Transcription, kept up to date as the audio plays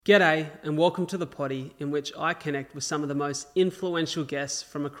G'day and welcome to the potty, in which I connect with some of the most influential guests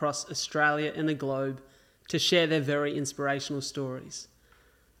from across Australia and the globe to share their very inspirational stories.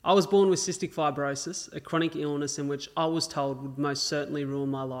 I was born with cystic fibrosis, a chronic illness in which I was told would most certainly ruin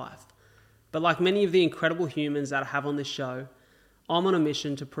my life. But like many of the incredible humans that I have on this show, I'm on a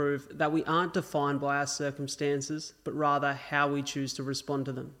mission to prove that we aren't defined by our circumstances, but rather how we choose to respond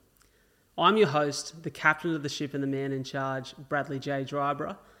to them. I'm your host, the captain of the ship and the man in charge, Bradley J.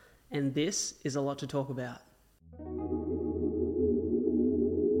 Dryborough, and this is a lot to talk about.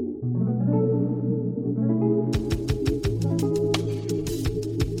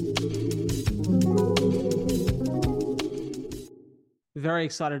 Very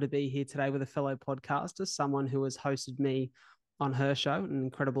excited to be here today with a fellow podcaster, someone who has hosted me on her show, an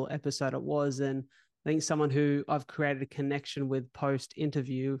incredible episode it was, and I think someone who I've created a connection with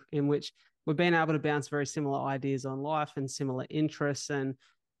post-interview, in which we've been able to bounce very similar ideas on life and similar interests, and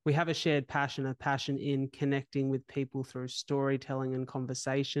we have a shared passion, a passion in connecting with people through storytelling and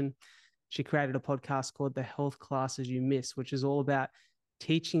conversation. She created a podcast called The Health Classes You Miss, which is all about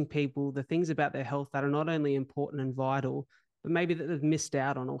teaching people the things about their health that are not only important and vital, but maybe that they've missed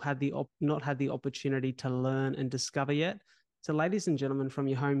out on or not had the opportunity to learn and discover yet. So ladies and gentlemen, from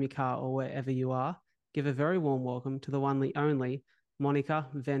your home, your car, or wherever you are, give a very warm welcome to the one, the only, Monica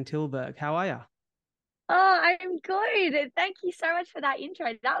Vantilburg. How are you? Oh, I'm good. Thank you so much for that intro.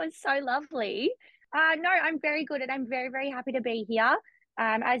 That was so lovely. No, I'm very good and I'm very, very happy to be here.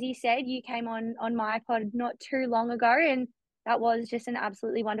 As you said, you came on my pod not too long ago, and that was just an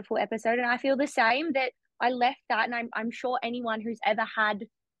absolutely wonderful episode. And I feel the same that I left that, and I'm sure anyone who's ever had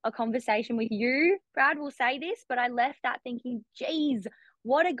a conversation with you, Brad, will say this, but I left that thinking, geez,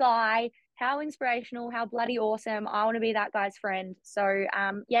 what a guy, how inspirational, how bloody awesome. I want to be that guy's friend. So,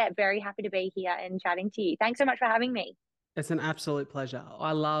 yeah, very happy to be here and chatting to you. Thanks so much for having me. It's an absolute pleasure.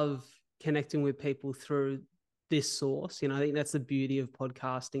 I love connecting with people through this source. I think that's the beauty of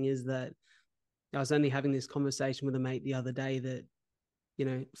podcasting, is that I was only having this conversation with a mate the other day that,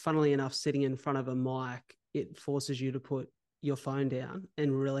 funnily enough, sitting in front of a mic, it forces you to put your phone down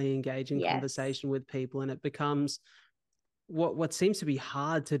and really engage in Yes. conversation with people. And it becomes what seems to be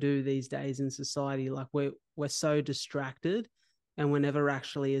hard to do these days in society. Like we're so distracted and we're never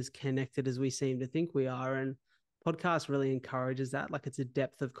actually as connected as we seem to think we are. And podcast really encourages that. Like, it's a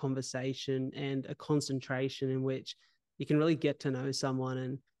depth of conversation and a concentration in which you can really get to know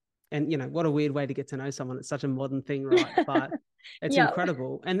someone. And what a weird way to get to know someone. It's such a modern thing, right? But it's Yeah.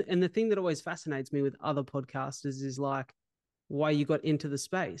 incredible. And the thing that always fascinates me with other podcasters is like why you got into the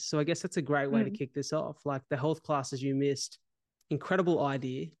space. So I guess that's a great way to Mm. kick this off. Like, the health classes you missed, incredible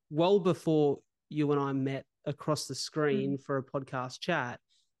idea. Well before you and I met across the Mm. screen for a podcast chat,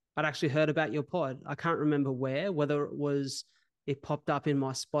 I'd actually heard about your pod. I can't remember whether it popped up in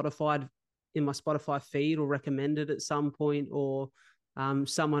my Spotify feed or recommended at some point, or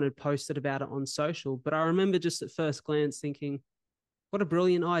someone had posted about it on social. But I remember just at first glance thinking, what a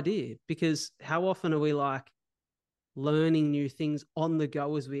brilliant idea, because how often are we like learning new things on the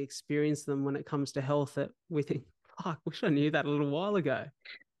go as we experience them when it comes to health, that we think, fuck, wish I knew that a little while ago.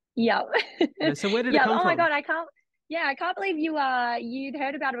 Yeah. So where did it Yeah. come Oh my from? God, I can't believe you'd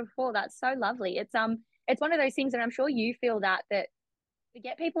heard about it before. That's so lovely. It's one of those things, and I'm sure you feel that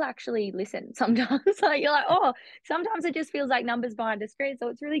forget people actually listen sometimes. Like, you're like, oh, sometimes it just feels like numbers behind a screen. So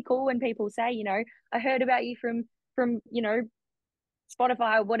it's really cool when people say, I heard about you from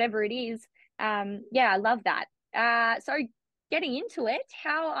Spotify or whatever it is. Yeah, I love that. So getting into it,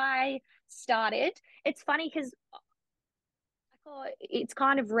 how I started, it's funny because I thought it's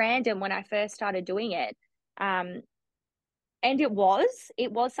kind of random when I first started doing it. Um, and it was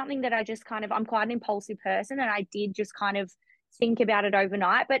something that I just kind of, I'm quite an impulsive person, and I did just kind of think about it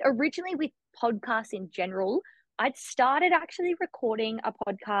overnight. But originally with podcasts in general, I'd started actually recording a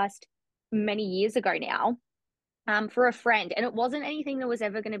podcast many years ago now, for a friend, and it wasn't anything that was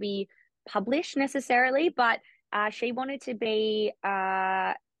ever going to be published necessarily, but she wanted to be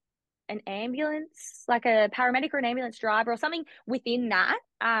an ambulance, like a paramedic or an ambulance driver or something within that.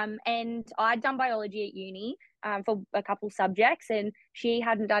 And I'd done biology at uni, for a couple subjects, and she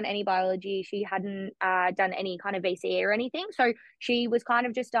hadn't done any biology. She hadn't done any kind of VCE or anything. So she was kind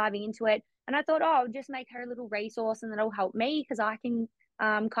of just diving into it. And I thought, oh, I'll just make her a little resource and that'll help me because I can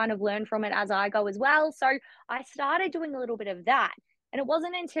kind of learn from it as I go as well. So I started doing a little bit of that. And it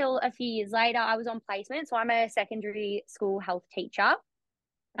wasn't until a few years later I was on placement. So I'm a secondary school health teacher,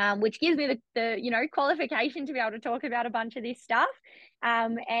 which gives me the qualification to be able to talk about a bunch of this stuff.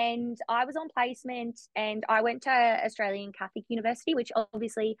 And I was on placement, and I went to Australian Catholic University, which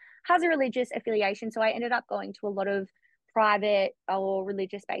obviously has a religious affiliation. So I ended up going to a lot of private or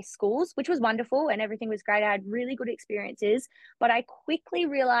religious-based schools, which was wonderful and everything was great. I had really good experiences, but I quickly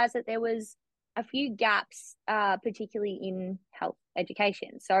realized that there was a few gaps, particularly in health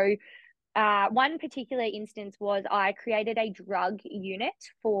education. So one particular instance was I created a drug unit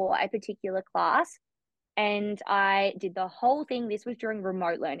for a particular class and I did the whole thing. This was during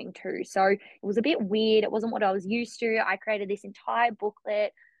remote learning too. So it was a bit weird. It wasn't what I was used to. I created this entire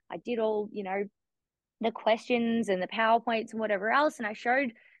booklet. I did all, the questions and the PowerPoints and whatever else. And I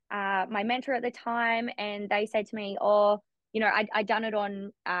showed my mentor at the time, and they said to me, oh, I'd done it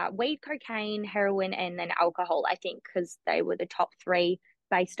on weed, cocaine, heroin, and then alcohol, I think, because they were the top three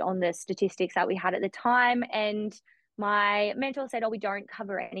based on the statistics that we had at the time. And my mentor said, oh, we don't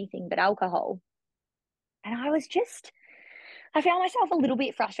cover anything but alcohol. And I found myself a little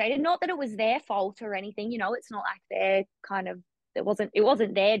bit frustrated. Not that it was their fault or anything, it's not like they're kind of, it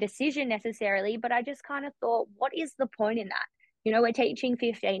wasn't their decision necessarily, but I just kind of thought, what is the point in that? We're teaching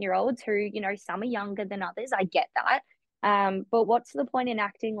 15-year-olds who, some are younger than others. I get that. But what's the point in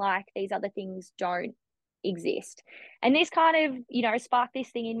acting like these other things don't exist? And this kind of, sparked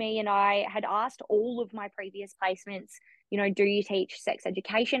this thing in me. And I had asked all of my previous placements, do you teach sex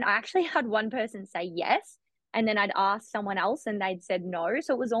education? I actually had one person say yes. And then I'd asked someone else and they'd said no.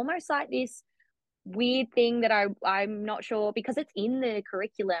 So it was almost like this weird thing that I'm not sure, because it's in the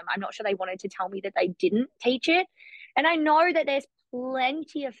curriculum. I'm not sure they wanted to tell me that they didn't teach it. And I know that there's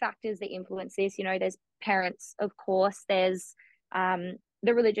plenty of factors that influence this. There's parents, of course, there's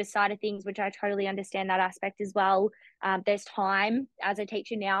the religious side of things, which I totally understand that aspect as well. There's time. As a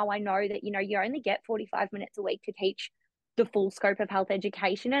teacher now, I know that, you only get 45 minutes a week to teach the full scope of health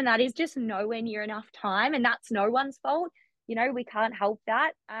education, and that is just nowhere near enough time, and that's no one's fault. We can't help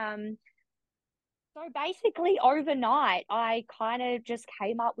that. So basically overnight, I kind of just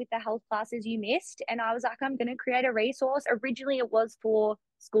came up with the health classes you missed, and I was like, I'm going to create a resource. Originally it was for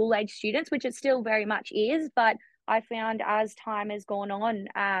school age students, which it still very much is, but I found as time has gone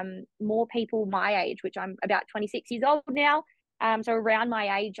on, more people my age, which I'm about 26 years old now, so around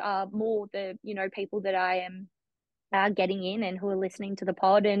my age are more the people that I am getting in and who are listening to the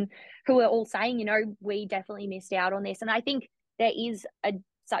pod, and who are all saying, we definitely missed out on this. And I think there is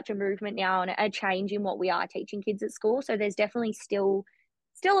such a movement now and a change in what we are teaching kids at school. So there's definitely still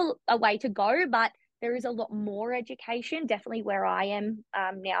a way to go, but there is a lot more education, definitely where I am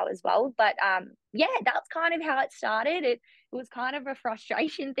now as well. But yeah, that's kind of how it started. It was kind of a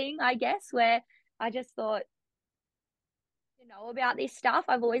frustration thing, I guess, where I just thought, about this stuff.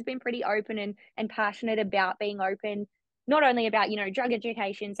 I've always been pretty open and passionate about being open, not only about, drug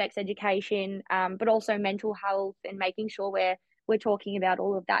education, sex education, but also mental health, and making sure we're talking about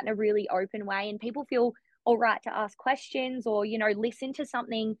all of that in a really open way. And people feel all right to ask questions or, listen to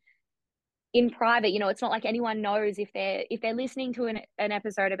something in private. It's not like anyone knows if they're listening to an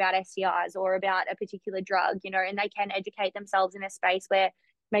episode about STIs or about a particular drug, and they can educate themselves in a space where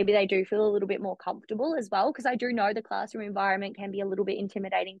maybe they do feel a little bit more comfortable as well. Because I do know the classroom environment can be a little bit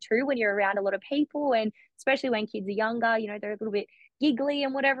intimidating too when you're around a lot of people, and especially when kids are younger, they're a little bit giggly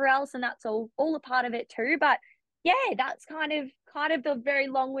and whatever else, and that's all a part of it too. But yeah, that's kind of the very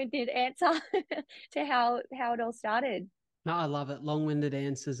long-winded answer to how it all started. No, I love it. Long-winded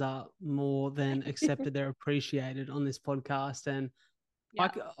answers are more than accepted. They're appreciated on this podcast. And Yeah.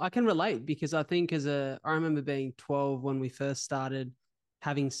 I can relate, because I think I remember being 12 when we first started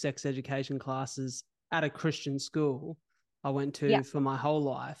having sex education classes at a Christian school I went to Yeah. for my whole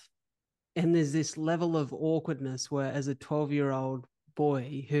life. And there's this level of awkwardness where, as a 12-year-old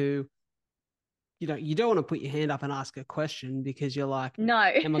boy who, you don't want to put your hand up and ask a question, because you're like, No.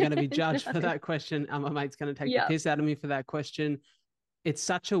 am I going to be judged for that question? Are my mates going to take the Yeah. piss out of me for that question? It's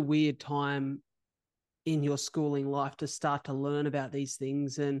such a weird time in your schooling life to start to learn about these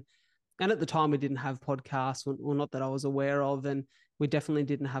things. And at the time we didn't have podcasts, well, not that I was aware of, and we definitely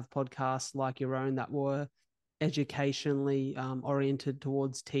didn't have podcasts like your own that were educationally oriented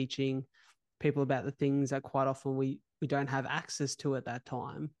towards teaching people about the things that quite often we don't have access to at that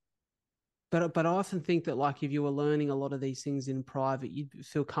time. But I often think that, like, if you were learning a lot of these things in private, you'd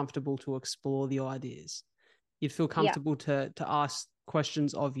feel comfortable to explore the ideas. You'd feel Yeah. comfortable to ask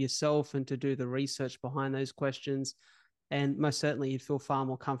questions of yourself and to do the research behind those questions. And most certainly you'd feel far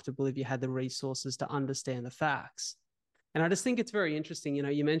more comfortable if you had the resources to understand the facts. And I just think it's very interesting.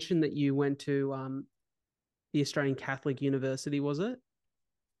 You mentioned that you went to the Australian Catholic University, was it?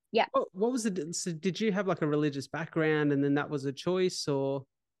 Yeah. What was it? So did you have like a religious background and then that was a choice, or?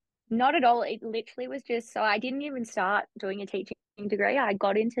 Not at all. It literally was just, so I didn't even start doing a teaching degree. I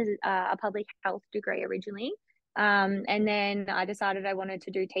got into a public health degree originally. And then I decided I wanted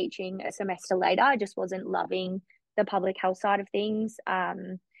to do teaching a semester later. I just wasn't loving the public health side of things.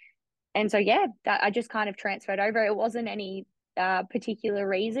 And so yeah, I just kind of transferred over. It wasn't any particular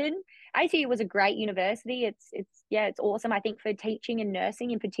reason. ACU was a great university. It's awesome. I think for teaching and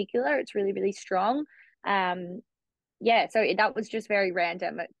nursing in particular, it's really really strong. Um, yeah, so that was just very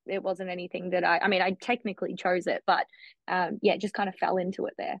random. It wasn't anything that I mean, I technically chose it, but yeah, just kind of fell into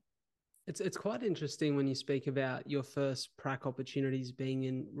it there. It's quite interesting when you speak about your first prac opportunities being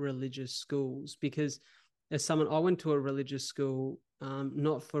in religious schools, because as someone, I went to a religious school,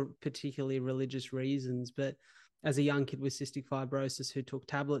 not for particularly religious reasons, but as a young kid with cystic fibrosis who took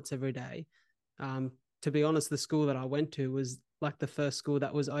tablets every day. To be honest, the school that I went to was like the first school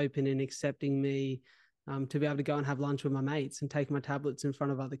that was open and accepting me, to be able to go and have lunch with my mates and take my tablets in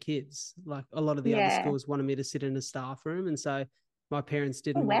front of other kids. Like a lot of the other Yeah. schools wanted me to sit in a staff room. And so my parents Oh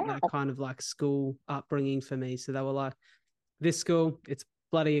didn't want wow. that kind of like school upbringing for me. So they were like, this school, it's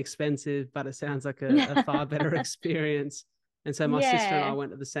bloody expensive, but it sounds like a far better experience. And so my sister and I Yeah.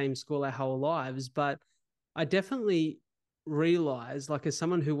 went to the same school our whole lives. But I definitely realized, like as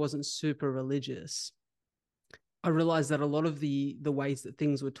someone who wasn't super religious, I realized that a lot of the ways that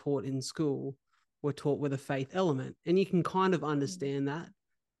things were taught in school were taught with a faith element. And you can kind of understand that.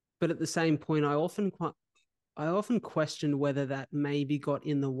 But at the same point, I often questioned whether that maybe got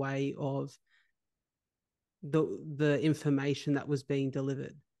in the way of the information that was being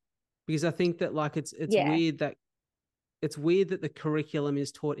delivered, because I think that like it's Yeah. weird that the curriculum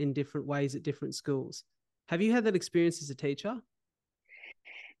is taught in different ways at different schools. Have you had that experience as a teacher?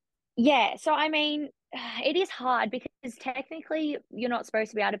 Yeah. So I mean, it is hard because technically you're not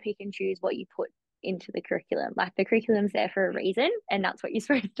supposed to be able to pick and choose what you put into the curriculum. Like the curriculum's there for a reason, and that's what you're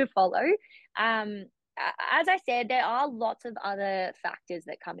supposed to follow. Um, as I said, there are lots of other factors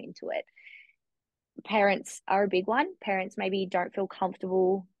that come into it. Parents are a big one. Parents maybe don't feel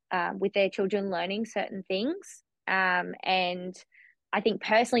comfortable with their children learning certain things. And I think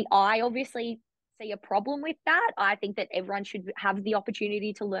personally, I obviously see a problem with that. I think that everyone should have the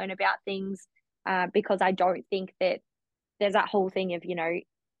opportunity to learn about things because I don't think that there's that whole thing of,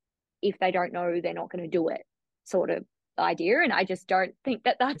 if they don't know, they're not going to do it sort of idea. And I just don't think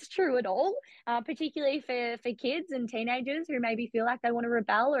that that's true at all, particularly for kids and teenagers who maybe feel like they want to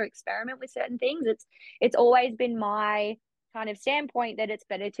rebel or experiment with certain things. It's always been my kind of standpoint that it's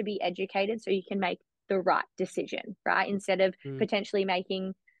better to be educated so you can make the right decision, right? Instead of Mm. potentially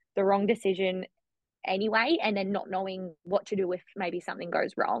making the wrong decision anyway and then not knowing what to do if maybe something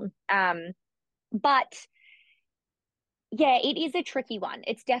goes wrong. But yeah, it is a tricky one.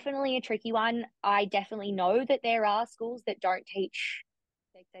 It's definitely a tricky one. I definitely know that there are schools that don't teach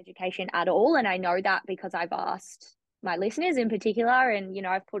sex education at all. And I know that because I've asked my listeners in particular. And,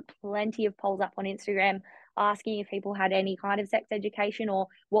 I've put plenty of polls up on Instagram asking if people had any kind of sex education or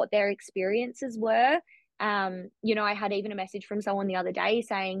what their experiences were. I had even a message from someone the other day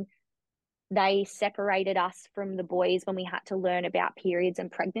saying, they separated us from the boys when we had to learn about periods and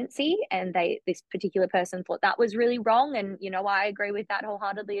pregnancy, and this particular person thought that was really wrong. And I agree with that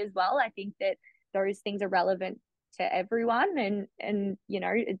wholeheartedly as well. I think that those things are relevant to everyone, and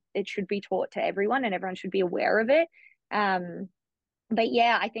it should be taught to everyone and everyone should be aware of it. But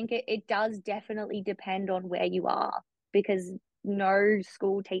yeah, I think it does definitely depend on where you are, because no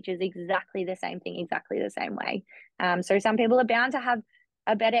school teaches exactly the same thing exactly the same way. So some people are bound to have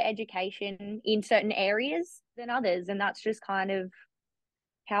a better education in certain areas than others, and that's just kind of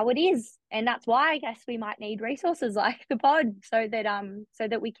how it is. And that's why I guess we might need resources like the pod so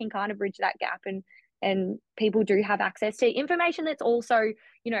that we can kind of bridge that gap, and people do have access to information that's also,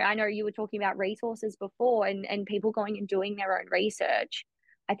 I know you were talking about resources before, and people going and doing their own research.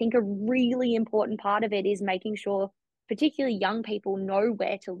 I think a really important part of it is making sure particularly young people know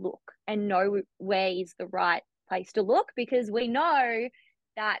where to look and know where is the right place to look, because we know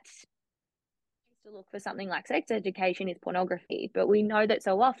that to look for something like sex education is pornography, but we know that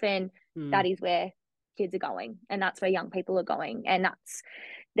so often Mm. that is where kids are going, and that's where young people are going. And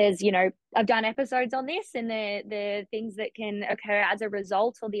there's, I've done episodes on this and the things that can occur as a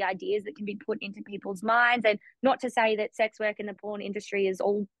result, or the ideas that can be put into people's minds. And not to say that sex work in the porn industry is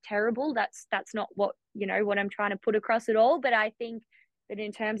all terrible. That's not what I'm trying to put across at all. But I think that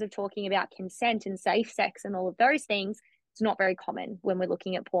in terms of talking about consent and safe sex and all of those things, it's not very common when we're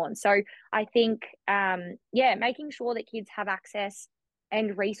looking at porn. So I think, yeah, making sure that kids have access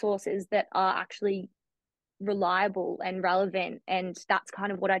and resources that are actually reliable and relevant. And that's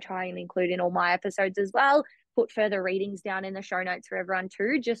kind of what I try and include in all my episodes as well. Put further readings down in the show notes for everyone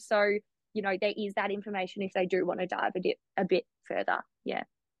too, just so, there is that information if they do want to dive a bit further. Yeah.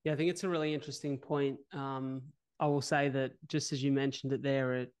 Yeah, I think it's a really interesting point. I will say that just as you mentioned it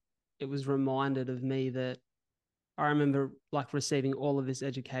there, it was reminded of me that I remember like receiving all of this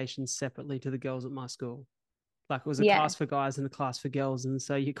education separately to the girls at my school. Like it was a Yeah. class for guys and a class for girls. And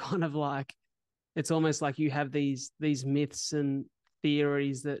so you kind of like, it's almost like you have these myths and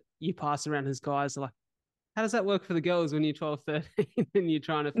theories that you pass around as guys. Like, how does that work for the girls when you're 12, 13 and you're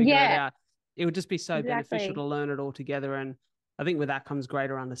trying to figure it Yeah, out? It would just be so beneficial to exactly. learn it all together. And I think with that comes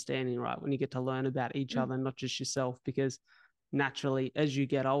greater understanding, right? When you get to learn about each Mm, other, not just yourself, because naturally, as you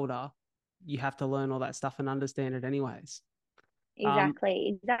get older, you have to learn all that stuff and understand it anyways. Um,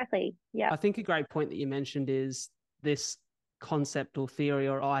 exactly. Yeah. I think a great point that you mentioned is this concept or theory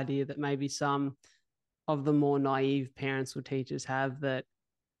or idea that maybe some of the more naive parents or teachers have, that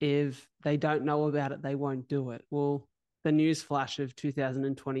if they don't know about it, they won't do it. Well, the news flash of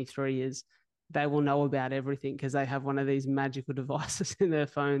 2023 is they will know about everything because they have one of these magical devices in their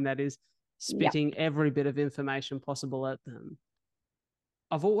phone that is Yeah. spitting every bit of information possible at them.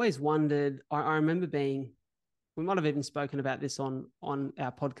 I've always wondered, I remember being, we might have even spoken about this on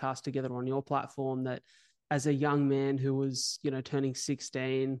our podcast together on your platform, that as a young man who was, turning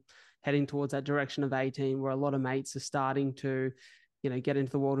 16, heading towards that direction of 18, where a lot of mates are starting to, get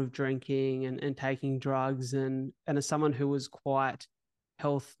into the world of drinking and taking drugs. And as someone who was quite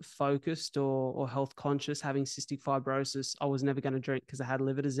health focused or health conscious, having cystic fibrosis, I was never going to drink because I had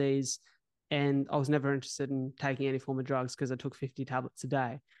liver disease. And I was never interested in taking any form of drugs because I took 50 tablets a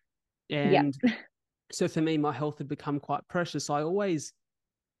day. Yeah. And so for me, my health had become quite precious. I always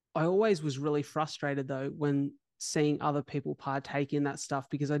was really frustrated though when seeing other people partake in that stuff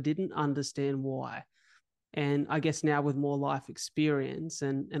because I didn't understand why. And I guess now with more life experience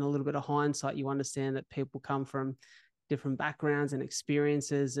and a little bit of hindsight, you understand that people come from different backgrounds and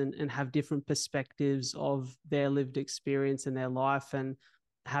experiences and have different perspectives of their lived experience in their life and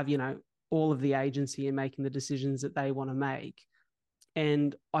have, all of the agency in making the decisions that they want to make.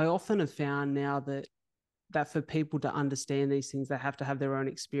 And I often have found now that for people to understand these things, they have to have their own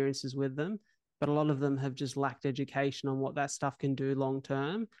experiences with them. But a lot of them have just lacked education on what that stuff can do long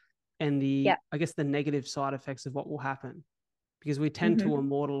term and Yeah. I guess, the negative side effects of what will happen. Because we tend to Hmm.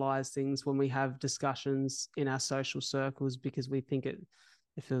 immortalize things when we have discussions in our social circles because we think it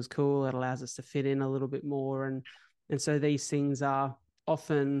feels cool, it allows us to fit in a little bit more. And so these things are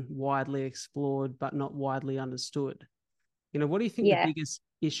often widely explored but not widely understood. What do you think the Yeah. biggest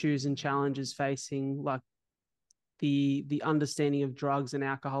issues and challenges facing like the understanding of drugs and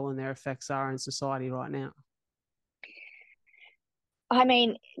alcohol and their effects are in society right now? I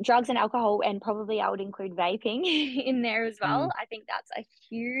mean, drugs and alcohol, and probably I would include vaping in there as Mm, well. I think that's a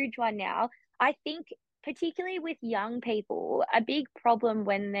huge one now. I think, particularly with young people, a big problem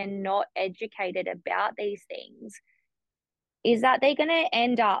when they're not educated about these things is that they're going to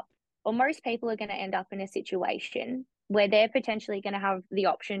end up, or most people are going to end up in a situation where they're potentially going to have the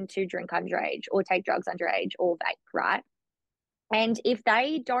option to drink underage or take drugs underage or vape, right? And if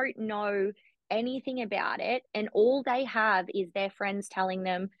they don't know anything about it and all they have is their friends telling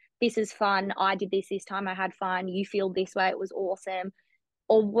them, this is fun, I did this time, I had fun, you feel this way, it was awesome,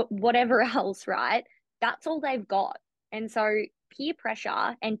 or whatever else, right? That's all they've got. And so peer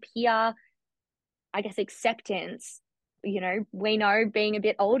pressure and peer, I guess, acceptance, we know being a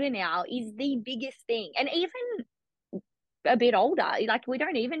bit older now is the biggest thing. And even a bit older. Like, we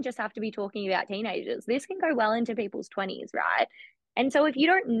don't even just have to be talking about teenagers. This can go well into people's 20s, right? And so if you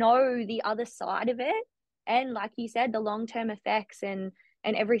don't know the other side of it, and like you said, the long-term effects and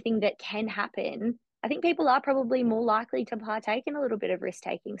everything that can happen, I think people are probably more likely to partake in a little bit of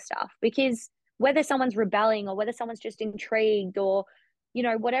risk-taking stuff, because whether someone's rebelling or whether someone's just intrigued or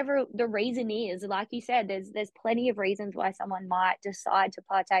whatever the reason is, like you said, there's plenty of reasons why someone might decide to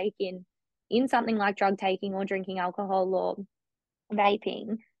partake in something like drug taking or drinking alcohol or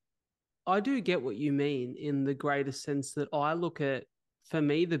vaping. I do get what you mean in the greatest sense that I look at, for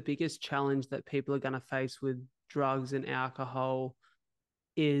me, the biggest challenge that people are going to face with drugs and alcohol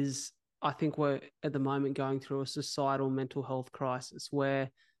is I think we're at the moment going through a societal mental health crisis where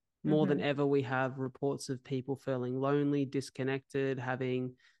more than Mm-hmm. ever we have reports of people feeling lonely, disconnected,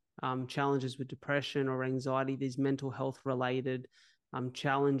 having challenges with depression or anxiety, these mental health related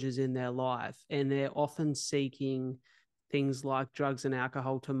challenges in their life. And they're often seeking things like drugs and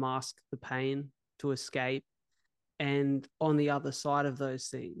alcohol to mask the pain, to escape. And on the other side of those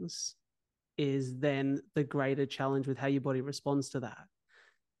things is then the greater challenge with how your body responds to that.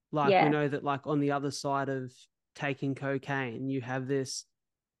 Like we Yeah. know that like on the other side of taking cocaine, you have this,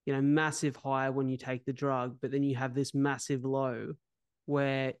 massive high when you take the drug, but then you have this massive low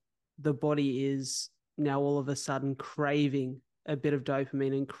where the body is now all of a sudden craving a bit of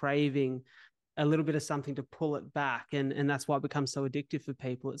dopamine and craving a little bit of something to pull it back. And that's why it becomes so addictive for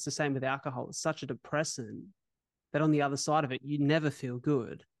people. It's the same with alcohol. It's such a depressant, that on the other side of it, you never feel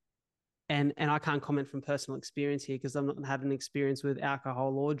good. And I can't comment from personal experience here because I've not had an experience with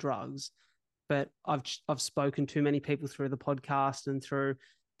alcohol or drugs, but I've spoken to many people through the podcast and through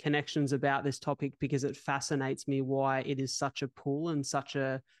connections about this topic because it fascinates me why it is such a pull and such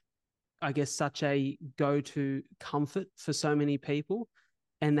a, I guess, such a go-to comfort for so many people,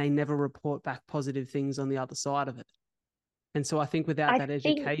 and they never report back positive things on the other side of it. And so I think without I that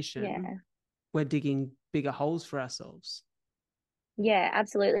think, education, yeah. we're digging bigger holes for ourselves. Yeah,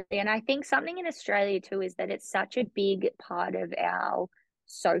 absolutely. And I think something in Australia too is that it's such a big part of our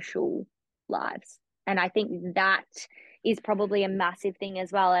social lives. And I think that is probably a massive thing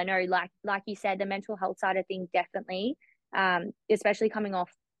as well. I know, like you said, the mental health side of things definitely, especially coming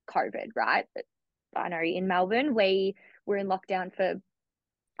off COVID, right? But I know in Melbourne we were in lockdown for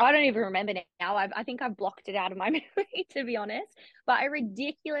I don't even remember now. I think I've blocked it out of my memory, to be honest. But a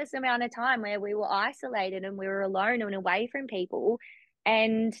ridiculous amount of time where we were isolated and we were alone and away from people.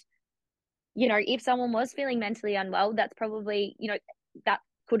 And, if someone was feeling mentally unwell, that's probably, that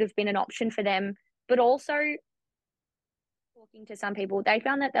could have been an option for them. But also, talking to some people, they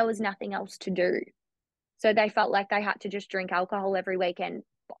found that there was nothing else to do. So they felt like they had to just drink alcohol every weekend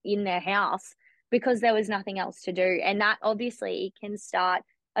in their house because there was nothing else to do. And that obviously can start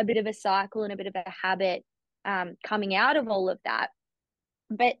a bit of a cycle and a bit of a habit coming out of all of that.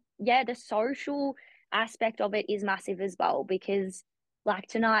 But yeah, the social aspect of it is massive as well because, like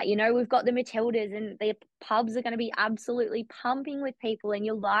tonight, we've got the Matildas and the pubs are going to be absolutely pumping with people, and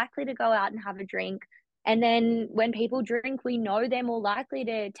you're likely to go out and have a drink. And then when people drink, we know they're more likely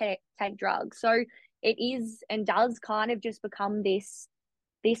to take drugs. So it is and does kind of just become this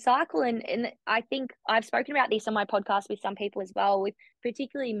cycle. And I think I've spoken about this on my podcast with some people as well, with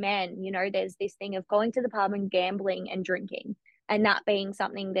particularly men. There's this thing of going to the pub and gambling and drinking, and that being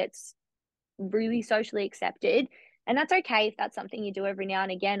something that's really socially accepted. And that's okay if that's something you do every now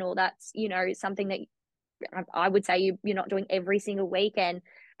and again, or that's, something that I would say you're not doing every single weekend.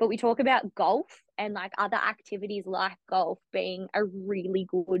 But we talk about golf and like other activities like golf being a really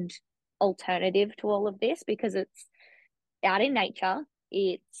good alternative to all of this because it's out in nature,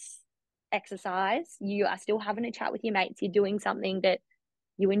 it's exercise, you are still having a chat with your mates, you're doing something that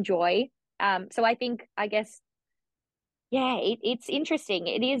you enjoy. So I guess, yeah, it's interesting.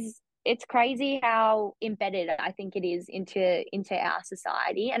 It's crazy how embedded I think it is into our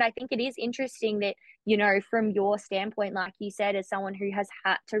society. And I think it is interesting that, from your standpoint, like you said, as someone who has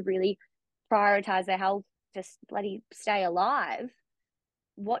had to really prioritize their health, just bloody stay alive,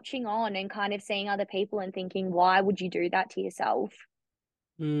 watching on and kind of seeing other people and thinking, why would you do that to yourself?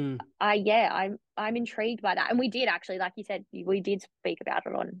 Mm. I'm intrigued by that. And we did actually, like you said, we did speak about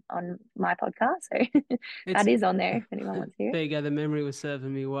it on my podcast. So It's that is on there if anyone wants to hear it. there you go. The memory was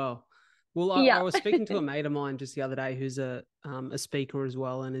serving me well. Well, I Yeah. was speaking to a mate of mine just the other day who's a speaker as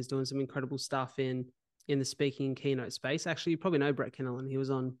well and is doing some incredible stuff in the speaking keynote space. Actually, you probably know Brett Kennellan. He was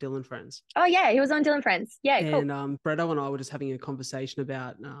on Dylan Friends. Oh yeah, he was on Dylan Friends. Yeah, cool. And Bretto and I were just having a conversation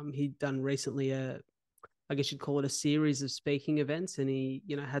about he'd done recently I guess you'd call it a series of speaking events, and he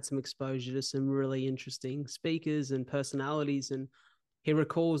had some exposure to some really interesting speakers and personalities. And he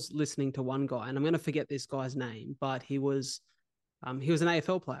recalls listening to one guy, and I'm going to forget this guy's name, but he was an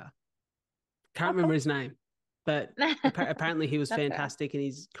AFL player. Can't Oh, remember cool. his name, but apparently he was That's fair. fantastic, and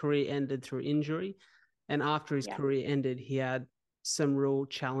his career ended through injury. And after his Yeah. career ended, he had some real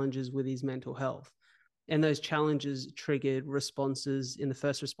challenges with his mental health. And those challenges triggered responses. In the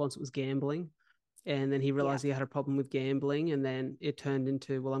first response, it was gambling. And then he Yeah. realized he had a problem with gambling. And then it turned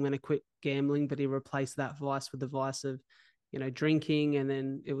into, well, I'm going to quit gambling. But he replaced that vice with the vice of, drinking. And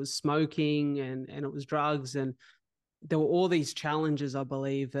then it was smoking and it was drugs. And there were all these challenges, I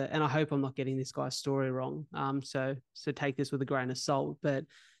believe, and I hope I'm not getting this guy's story wrong. So take this with a grain of salt. But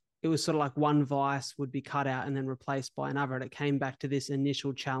it was sort of like one vice would be cut out and then replaced by another. And it came back to this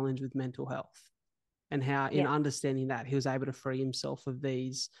initial challenge with mental health, and how in Yeah. understanding that he was able to free himself of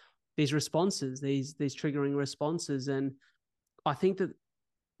these responses, these triggering responses. And I think that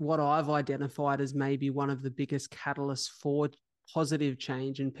what I've identified as maybe one of the biggest catalysts for positive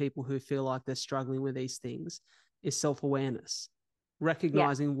change in people who feel like they're struggling with these things is self-awareness, Yeah.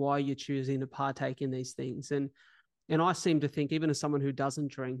 recognizing why you're choosing to partake in these things. And I seem to think, even as someone who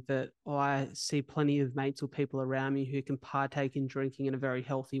doesn't drink, that I see plenty of mates or people around me who can partake in drinking in a very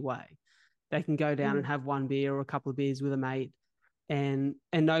healthy way. They can go down and Mm. have one beer or a couple of beers with a mate and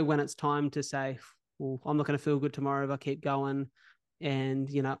know when it's time to say, well, I'm not going to feel good tomorrow if I keep going. And,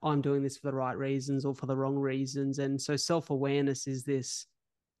 I'm doing this for the right reasons or for the wrong reasons. And so self-awareness is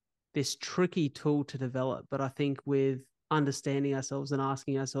this tricky tool to develop. But I think with understanding ourselves and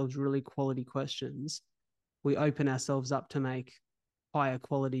asking ourselves really quality questions, we open ourselves up to make higher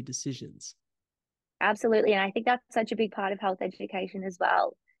quality decisions. Absolutely. And I think that's such a big part of health education as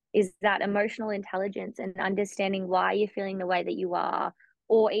well, is that emotional intelligence and understanding why you're feeling the way that you are,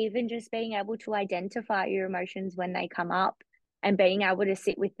 or even just being able to identify your emotions when they come up and being able to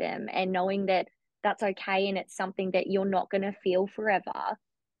sit with them and knowing that that's okay and it's something that you're not going to feel forever.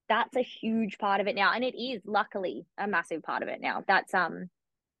 That's a huge part of it now. And it is luckily a massive part of it now. That's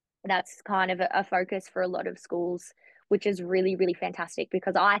kind of a focus for a lot of schools, which is really, really fantastic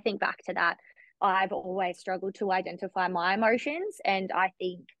because I think back to that. I've always struggled to identify my emotions. And I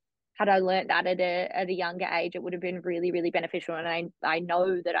think had I learned that at a younger age, it would have been really, really beneficial. And I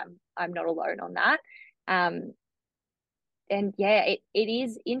know that I'm not alone on that. Um, and yeah, it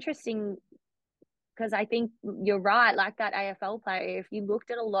is interesting because I think you're right, like that AFL player, if you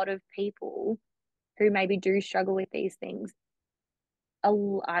looked at a lot of people who maybe do struggle with these things,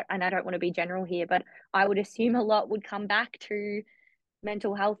 and I don't want to be general here, but I would assume a lot would come back to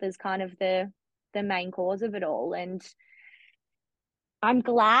mental health as kind of the main cause of it all. And I'm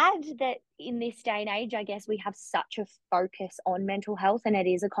glad that in this day and age, I guess we have such a focus on mental health, and it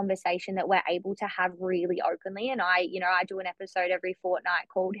is a conversation that we're able to have really openly. And I do an episode every fortnight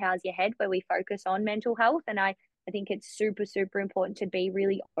called How's Your Head, where we focus on mental health. And I think it's super, super important to be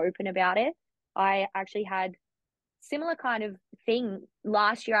really open about it. I actually had similar kind of thing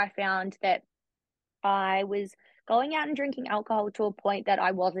last year. I found that I was going out and drinking alcohol to a point that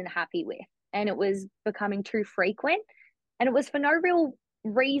I wasn't happy with, and it was becoming too frequent. And it was for no real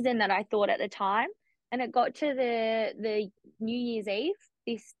reason that I thought at the time. And it got to the New Year's Eve,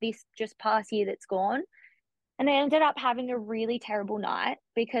 this just past year that's gone, and I ended up having a really terrible night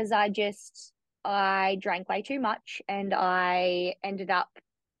because I drank way too much, and I ended up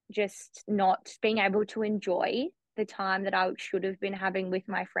just not being able to enjoy the time that I should have been having with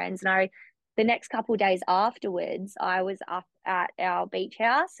my friends. And the next couple of days afterwards, I was up at our beach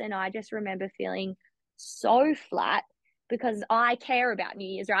house, and I just remember feeling so flat because I care about New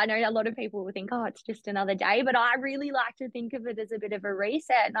Year's, right? I know a lot of people will think, oh, it's just another day, but I really like to think of it as a bit of a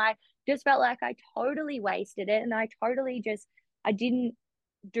reset. And I just felt like I totally wasted it. And I didn't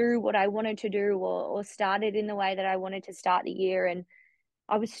do what I wanted to do, or started in the way that I wanted to start the year. And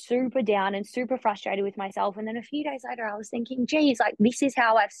I was super down and super frustrated with myself. And then a few days later, I was thinking, geez, like this is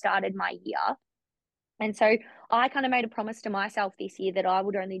how I've started my year. And so I kind of made a promise to myself this year that I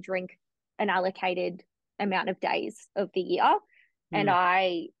would only drink an allocated amount of days of the year. And Mm.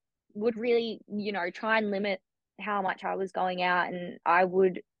 I would really, try and limit how much I was going out, and I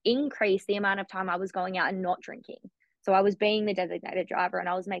would increase the amount of time I was going out and not drinking. So I was being the designated driver, and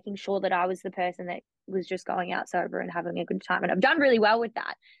I was making sure that I was the person that was just going out sober and having a good time. And I've done really well with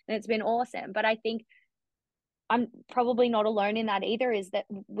that. And it's been awesome. But I think I'm probably not alone in that either, is that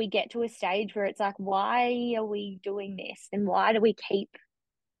we get to a stage where it's like, why are we doing this? And why do we keep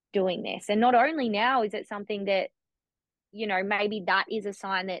doing this? And not only now is it something that, maybe that is a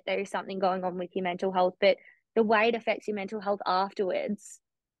sign that there is something going on with your mental health, but the way it affects your mental health afterwards,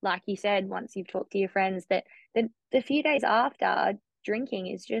 like you said, once you've talked to your friends, that the few days after drinking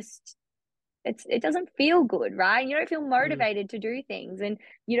is just, it doesn't feel good, right? You don't feel Mm. motivated to do things, and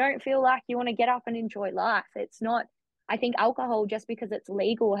you don't feel like you want to get up and enjoy life. It's not, I think alcohol, just because it's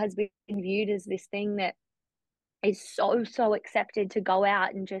legal, has been viewed as this thing that is so accepted to go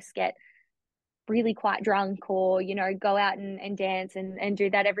out and just get really quite drunk, or go out and dance and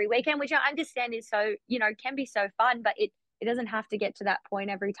do that every weekend, which I understand is so, can be so fun, but it doesn't have to get to that point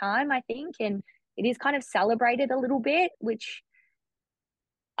every time, I think. And it is kind of celebrated a little bit, which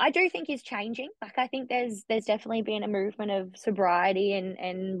I do think is changing. Like I think there's definitely been a movement of sobriety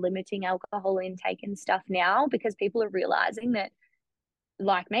and limiting alcohol intake and stuff now, because people are realizing that,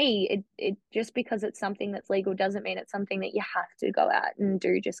 like me, it just because it's something that's legal doesn't mean it's something that you have to go out and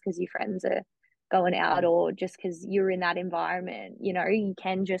do just because your friends are going out, Mm. or just because you're in that environment. You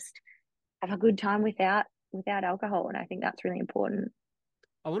can just have a good time without alcohol, and I think that's really important.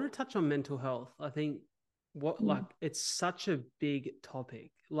 I want to touch on mental health. I think Mm. it's such a big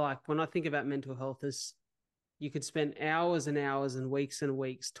topic. Like when I think about mental health, as you could spend hours and hours and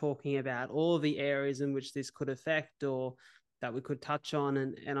weeks talking about all the areas in which this could affect or that we could touch on.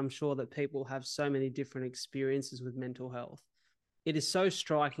 And I'm sure that people have so many different experiences with mental health. It is so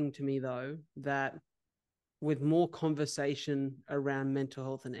striking to me, though, that with more conversation around mental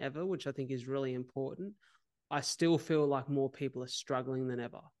health than ever, which I think is really important, I still feel like more people are struggling than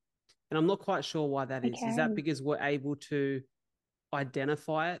ever. And I'm not quite sure why that is. Is that Okay. because we're able to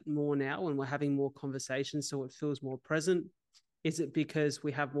identify it more now and we're having more conversations so it feels more present? Is it because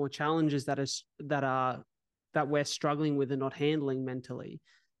we have more challenges that we're struggling with and not handling mentally?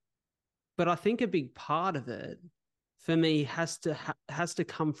 But I think a big part of it for me has to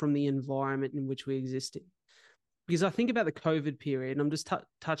come from the environment in which we exist in. Because I think about the COVID period, and I'm just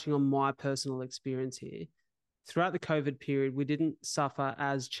touching on my personal experience here. Throughout the COVID period, we didn't suffer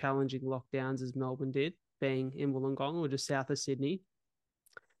as challenging lockdowns as Melbourne did, being in Wollongong or just south of Sydney.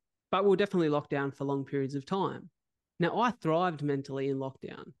 But we were definitely locked down for long periods of time. Now, I thrived mentally in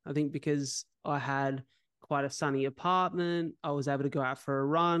lockdown, I think because I had quite a sunny apartment. I was able to go out for a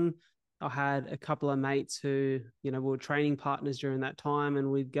run. I had a couple of mates who, we were training partners during that time,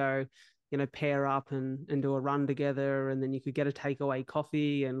 and we'd go, pair up and do a run together. And then you could get a takeaway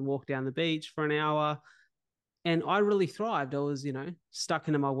coffee and walk down the beach for an hour. And I really thrived. I was, stuck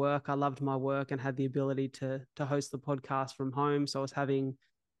into my work. I loved my work and had the ability to host the podcast from home. So I was having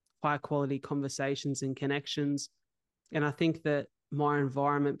high quality conversations and connections. And I think that my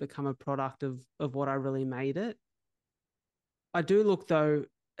environment become a product of what I really made it. I do look though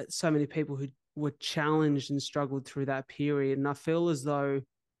at so many people who were challenged and struggled through that period. And I feel as though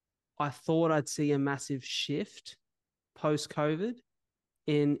I thought I'd see a massive shift post COVID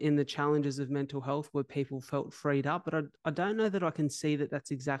in the challenges of mental health where people felt freed up. But I don't know that I can see that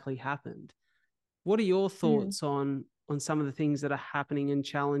that's exactly happened. What are your Mm. thoughts on some of the things that are happening and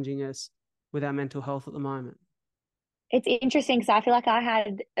challenging us with our mental health at the moment? It's interesting because I feel like I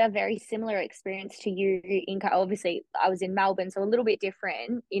had a very similar experience to you obviously I was in Melbourne, so a little bit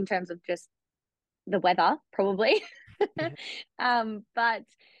different in terms of just the weather, probably. Yeah. But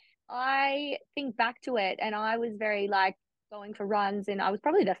I think back to it and I was very like going for runs and I was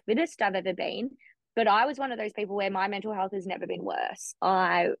probably the fittest I've ever been. But I was one of those people where my mental health has never been worse.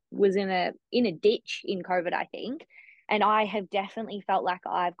 I was in a ditch in COVID, I think. And I have definitely felt like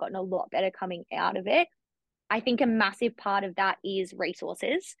I've gotten a lot better coming out of it. I think a massive part of that is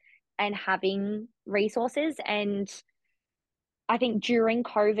resources and having resources. And I think during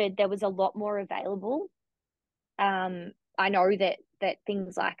COVID, there was a lot more available. I know that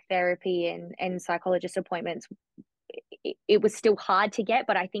things like therapy and psychologist appointments, it was still hard to get,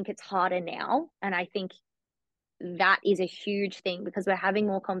 but I think it's harder now. And I think that is a huge thing because we're having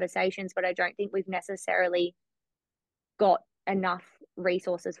more conversations, but I don't think we've necessarily got enough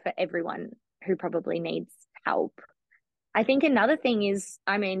resources for everyone who probably needs help. I think another thing is,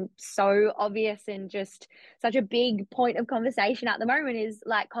 I mean, so obvious and just such a big point of conversation at the moment is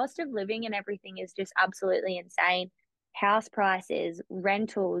like cost of living and everything is just absolutely insane. House prices,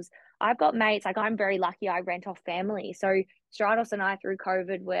 rentals. I've got mates, like I'm very lucky I rent off family. So Stratos and I through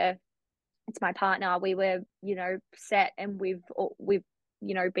COVID were, it's my partner, we were, set and we've,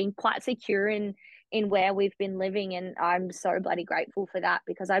 been quite secure in where we've been living. And I'm so bloody grateful for that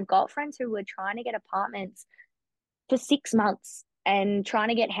because I've got friends who were trying to get apartments for 6 months and trying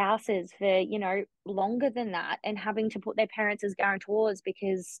to get houses for, longer than that and having to put their parents as guarantors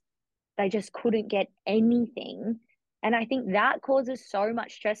because they just couldn't get anything. And I think that causes so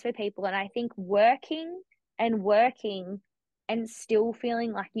much stress for people. And I think working and still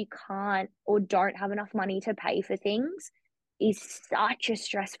feeling like you can't or don't have enough money to pay for things is such a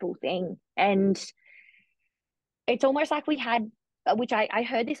stressful thing. And it's almost like we had, which I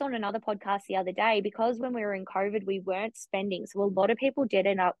heard this on another podcast the other day, because when we were in COVID, we weren't spending. So a lot of people did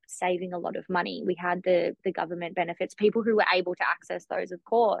end up saving a lot of money. We had the government benefits, people who were able to access those, of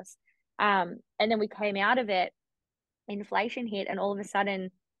course. And then we came out of it, inflation hit, and all of a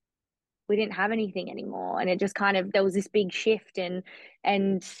sudden we didn't have anything anymore. And it just kind of, there was this big shift and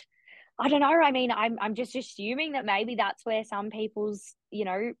I don't know. I mean, I'm just assuming that maybe that's where some people's,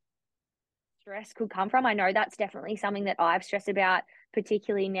 stress could come from. I know that's definitely something that I've stressed about,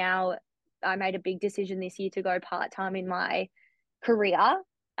 particularly now. I made a big decision this year to go part time in my career,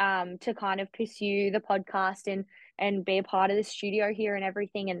 to kind of pursue the podcast and be a part of the studio here and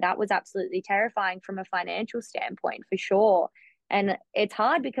everything. And that was absolutely terrifying from a financial standpoint, for sure. And it's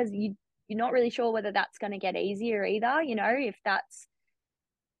hard because you're not really sure whether that's going to get easier either.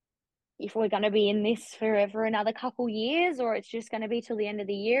 If we're going to be in this forever another couple years, or it's just going to be till the end of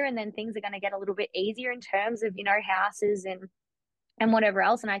the year and then things are going to get a little bit easier in terms of, houses and whatever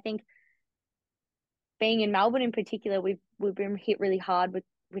else. And I think being in Melbourne in particular, we've been hit really hard with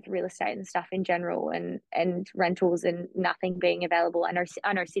real estate and stuff in general, and rentals and nothing being available. I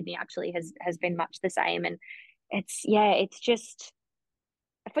know Sydney actually has been much the same. And it's just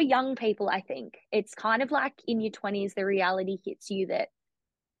for young people, I think it's kind of like in your 20s the reality hits you that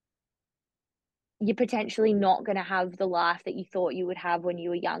you're potentially not going to have the life that you thought you would have when you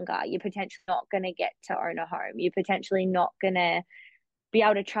were younger. You're potentially not going to get to own a home. You're potentially not going to be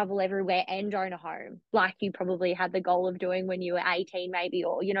able to travel everywhere and own a home like you probably had the goal of doing when you were 18 maybe,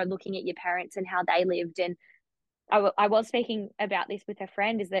 or, looking at your parents and how they lived. And I was speaking about this with a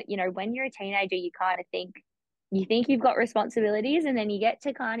friend, is that, when you're a teenager, you think you've got responsibilities, and then you get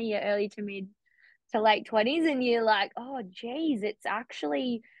to kind of your early to mid to late 20s, and you're like, oh geez, it's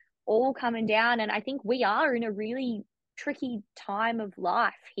actually all coming down. And I think we are in a really tricky time of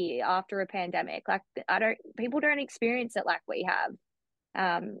life here after a pandemic. Like, people don't experience it like we have.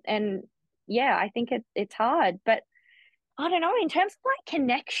 And yeah, I think it's hard, but I don't know, in terms of like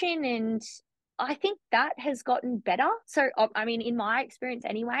connection, and I think that has gotten better. So, I mean, in my experience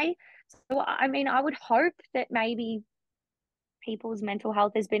anyway. So, I mean, I would hope that maybe people's mental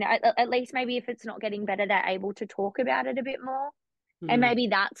health has been, at least maybe if it's not getting better, they're able to talk about it a bit more. And Mm. maybe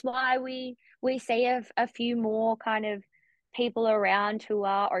that's why we see a few more kind of people around who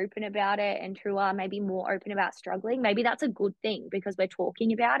are open about it, and who are maybe more open about struggling. Maybe that's a good thing because we're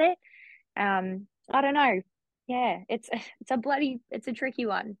talking about it. I don't know. Yeah, it's a tricky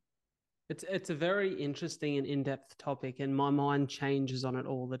one. It's a very interesting and in-depth topic, and my mind changes on it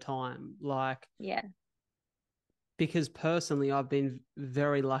all the time. Like, Yeah. because personally, I've been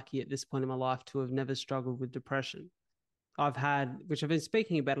very lucky at this point in my life to have never struggled with depression. I've had, which I've been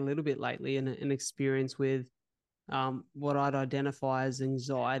speaking about a little bit lately, an experience with what I'd identify as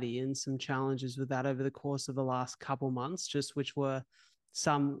anxiety, and some challenges with that over the course of the last couple months, just which were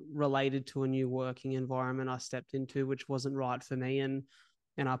some related to a new working environment I stepped into, which wasn't right for me, and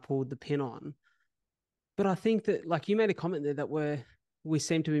I pulled the pin on. But I think that, like you made a comment there, that we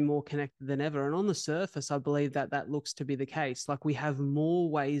seem to be more connected than ever. And on the surface, I believe that that looks to be the case. Like, we have more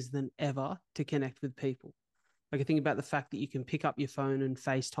ways than ever to connect with people. Like, I think about the fact that you can pick up your phone and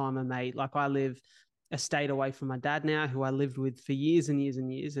FaceTime a mate. Like, I live a state away from my dad now, who I lived with for years and years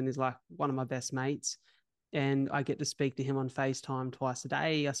and years, and is like one of my best mates. And I get to speak to him on FaceTime twice a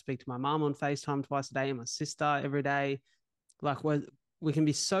day. I speak to my mum on FaceTime twice a day, and my sister every day. Like, we can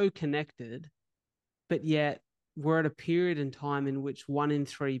be so connected, but yet we're at a period in time in which 1 in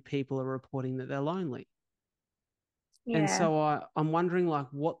 3 people are reporting that they're lonely. And Yeah. so I'm wondering, like,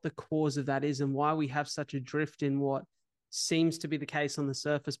 what the cause of that is, and why we have such a drift in what seems to be the case on the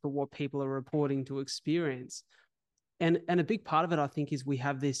surface, but what people are reporting to experience. And a big part of it, I think, is we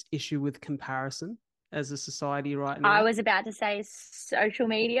have this issue with comparison as a society right I now. was about to say social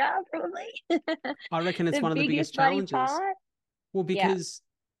media, probably. I reckon it's The one of the biggest biggest bloody challenges. part. Well, Yeah. because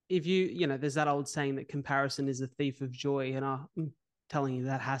if there's that old saying that comparison is a thief of joy. And I'm telling you,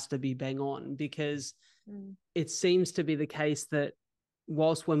 that has to be bang on, because Mm. it seems to be the case that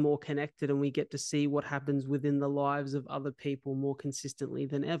whilst we're more connected and we get to see what happens within the lives of other people more consistently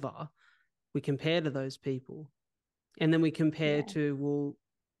than ever, we compare to those people. And then we compare Yeah. to, well,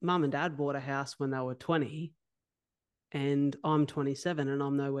 mum and dad bought a house when they were 20, and I'm 27 and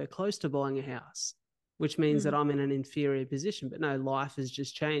I'm nowhere close to buying a house, which means that Mm. I'm in an inferior position. But no, life has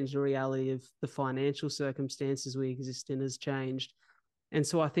just changed. The reality of the financial circumstances we exist in has changed. And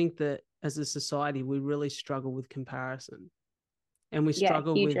so I think that as a society, we really struggle with comparison, and we Yeah,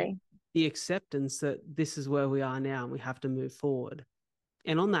 struggle with hugely. the acceptance that this is where we are now and we have to move forward.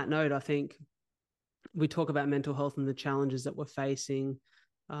 And on that note, I think we talk about mental health and the challenges that we're facing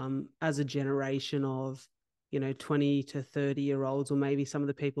as a generation of 20 to 30-year olds, or maybe some of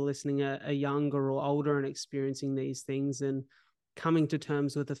the people listening are younger or older and experiencing these things, and coming to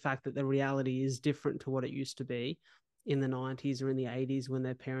terms with the fact that the reality is different to what it used to be in the 90s or in the 80s, when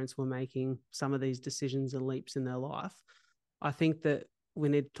their parents were making some of these decisions and leaps in their life. I think that we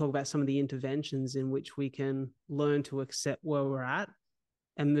need to talk about some of the interventions in which we can learn to accept where we're at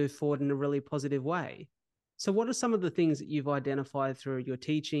and move forward in a really positive way. So, what are some of the things that you've identified through your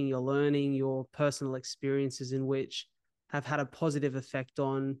teaching, your learning, your personal experiences, in which have had a positive effect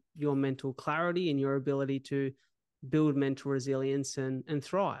on your mental clarity and your ability to build mental resilience and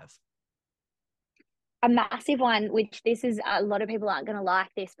thrive? A massive one, which this is, a lot of people aren't going to like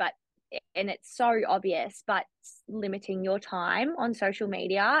this, but, and it's so obvious, but limiting your time on social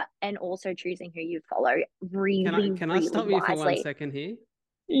media, and also choosing who you follow Can I really, can I really stop you for one wisely. second here?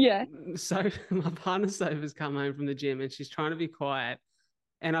 Yeah. So my partner Sova's come home from the gym and she's trying to be quiet.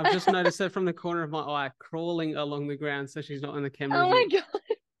 And I've just noticed her from the corner of my eye crawling along the ground so she's not in the camera Oh my view. God.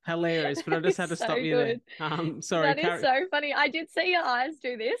 Hilarious, but I That just is had to stop so you there. good. Sorry, That is Carrie. so funny. I did see your eyes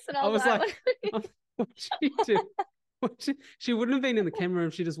do this, and I I was was like, like, what she do? She wouldn't have been in the camera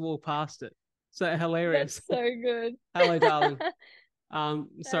if she just walked past it. So that's hilarious. so good. Hello, darling.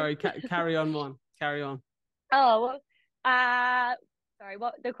 Sorry, That's- carry on, Mon. Carry on. Oh, well, sorry,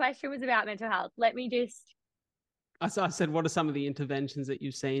 what the question was about mental health. Let me just, I said, what are some of the interventions that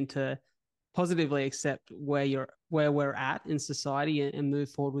you've seen to positively accept where we're at in society, and move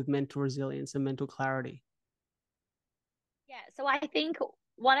forward with mental resilience and mental clarity? yeah. So I think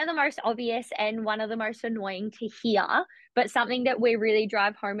one of the most obvious and one of the most annoying to hear, but something that we really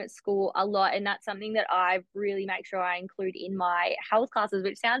drive home at school a lot. And that's something that I really make sure I include in my health classes,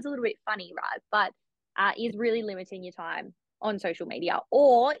 which sounds a little bit funny, right? But is really limiting your time on social media.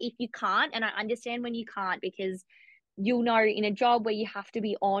 Or if you can't, and I understand when you can't, because you'll know in a job where you have to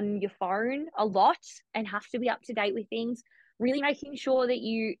be on your phone a lot and have to be up to date with things, really making sure that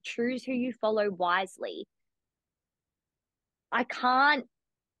you choose who you follow wisely. I can't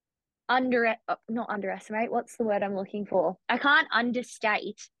not underestimate, what's the word I'm looking for? I can't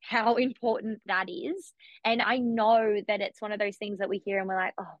understate how important that is. And I know that it's one of those things that we hear and we're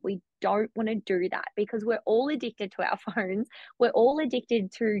like, oh, we don't want to do that, because we're all addicted to our phones. We're all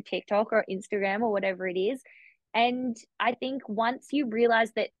addicted to TikTok or Instagram or whatever it is. And I think once you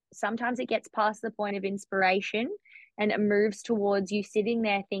realize that sometimes it gets past the point of inspiration and it moves towards you sitting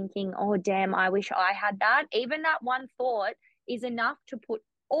there thinking, oh, damn, I wish I had that. Even that one thought is enough to put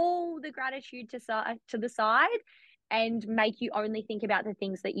all the gratitude to the side and make you only think about the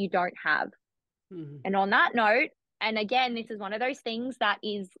things that you don't have. Mm-hmm. And on that note, and again, this is one of those things that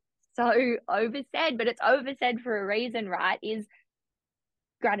is so oversaid, but it's oversaid for a reason, right? Is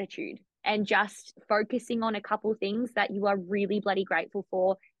gratitude and just focusing on a couple things that you are really bloody grateful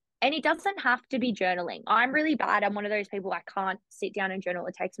for. And it doesn't have to be journaling. I'm really bad. I'm one of those people, I can't sit down and journal.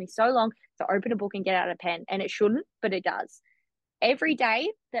 It takes me so long to open a book and get out a pen. And it shouldn't, but it does. Every day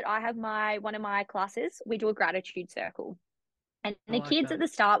that I have one of my classes, we do a gratitude circle. And the kids at the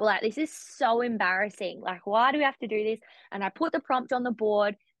start were like, this is so embarrassing. Like, why do we have to do this? And I put the prompt on the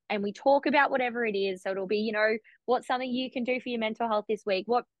board and we talk about whatever it is. So it'll be, what's something you can do for your mental health this week?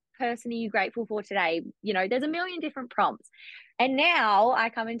 What person are you grateful for today? There's a million different prompts. And now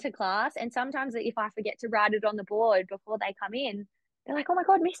I come into class, and sometimes if I forget to write it on the board before they come in, they're like, oh my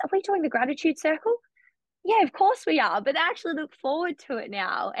God, Miss, are we doing the gratitude circle? Yeah, of course we are, but they actually look forward to it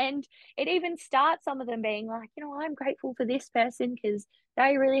now. And it even starts some of them being like, I'm grateful for this person because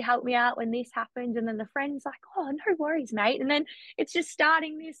they really helped me out when this happened. And then the friend's like, oh, no worries, mate. And then it's just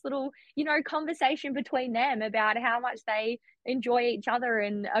starting this little, conversation between them about how much they enjoy each other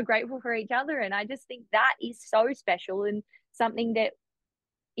and are grateful for each other. And I just think that is so special and something that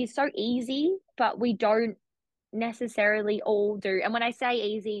is so easy, but we don't necessarily all do. And when I say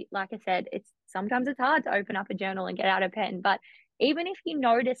easy, like I said, sometimes it's hard to open up a journal and get out a pen. But even if you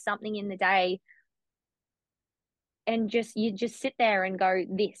notice something in the day and you just sit there and go,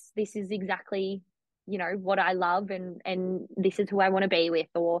 this is exactly, what I love and this is who I want to be with.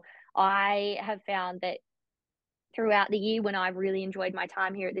 Or I have found that throughout the year when I've really enjoyed my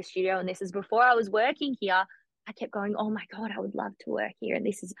time here at the studio, and this is before I was working here, I kept going, oh my God, I would love to work here. And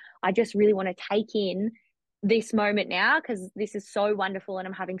I just really want to take in this moment now because this is so wonderful and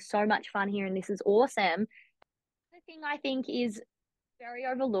I'm having so much fun here and this is awesome. The thing I think is very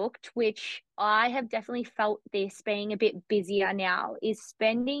overlooked, which I have definitely felt this being a bit busier now, is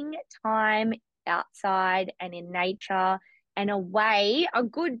spending time outside and in nature and away. A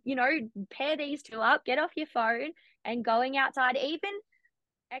good, pair these two up, get off your phone and going outside, even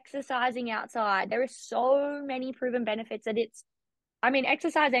exercising outside. There are so many proven benefits that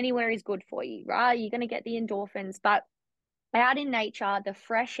exercise anywhere is good for you, right? You're going to get the endorphins, but out in nature, the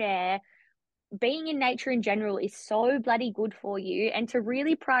fresh air, being in nature in general is so bloody good for you. And to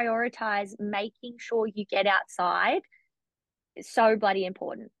really prioritize making sure you get outside is so bloody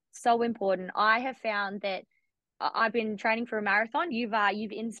important. So important. I have found that I've been training for a marathon.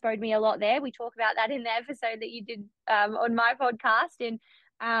 You've inspired me a lot there. We talk about that in the episode that you did on my podcast. And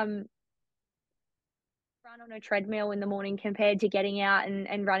run on a treadmill in the morning compared to getting out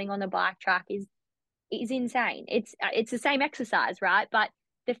and running on the bike track is insane. It's the same exercise, right? But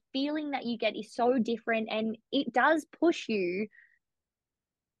the feeling that you get is so different, and it does push you,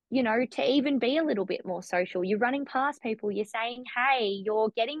 to even be a little bit more social. You're running past people, you're saying, hey,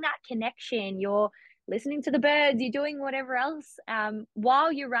 you're getting that connection, you're listening to the birds, you're doing whatever else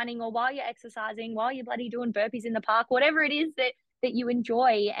while you're running or while you're exercising, while you're bloody doing burpees in the park, whatever it is that you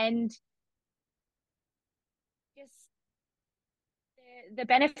enjoy. And just the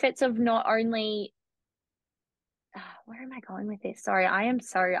benefits of not only where am I going with this? Sorry, I'm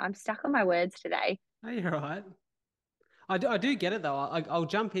stuck on my words today. Oh, you're right. I do get it though. I'll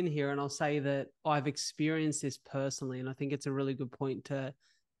jump in here and I'll say that I've experienced this personally, and I think it's a really good point to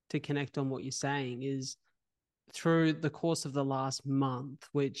connect on what you're saying is through the course of the last month,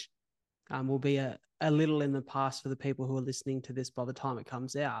 which will be a little in the past for the people who are listening to this by the time it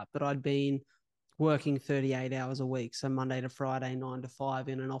comes out. But I'd been working 38 hours a week, so Monday to Friday, 9 to 5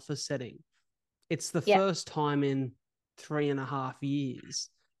 in an office setting. It's the first time in 3.5 years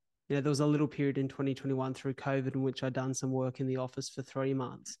there was a little period in 2021 through COVID in which I'd done some work in the office for 3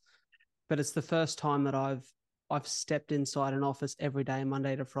 months. But it's the first time that I've stepped inside an office every day,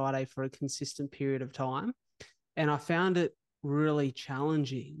 Monday to Friday, for a consistent period of time. And I found it really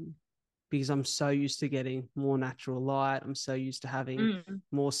challenging because I'm so used to getting more natural light. I'm so used to having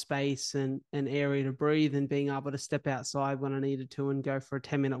more space and an area to breathe and being able to step outside when I needed to and go for a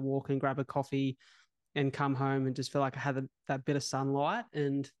 10-minute walk and grab a coffee and come home and just feel like I had that bit of sunlight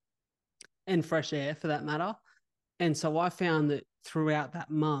and fresh air for that matter. And so I found that throughout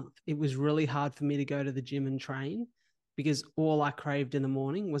that month, it was really hard for me to go to the gym and train because all I craved in the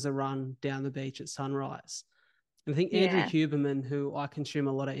morning was a run down the beach at sunrise. And I think Andrew Yeah. Huberman, who I consume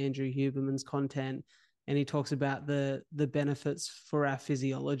a lot of Andrew Huberman's content, and he talks about the benefits for our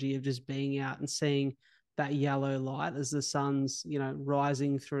physiology of just being out and seeing that yellow light as the sun's,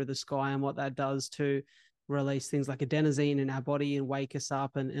 rising through the sky, and what that does to release things like adenosine in our body and wake us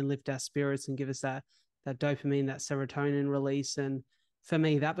up and lift our spirits and give us that dopamine, that serotonin release. And for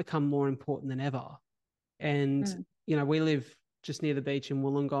me, that become more important than ever. And, we live just near the beach in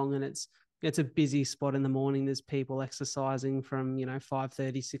Wollongong, and it's a busy spot in the morning. There's people exercising from,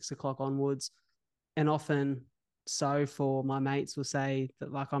 5:30, 6 o'clock onwards. And often for my mates will say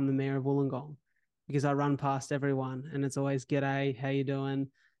that like I'm the mayor of Wollongong because I run past everyone and it's always g'day, how you doing?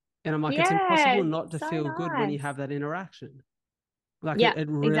 And I'm like, it's Yeah, impossible not to so feel good when you nice. have that interaction. Like Yeah, it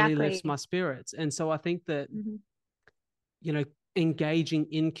really lifts exactly. my spirits. And so I think that, engaging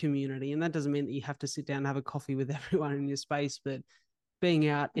in community, and that doesn't mean that you have to sit down and have a coffee with everyone in your space, but being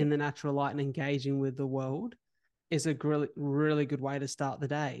out Yeah. in the natural light and engaging with the world is a really, really good way to start the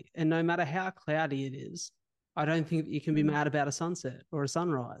day. And no matter how cloudy it is, I don't think that you can be mad about a sunset or a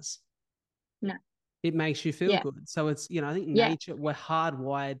sunrise. No. It makes you feel Yeah. good. So it's, I think Yeah. nature, we're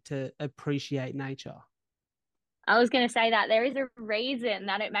hardwired to appreciate nature. I was going to say that there is a reason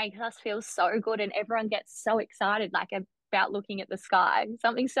that it makes us feel so good and everyone gets so excited, like about looking at the sky.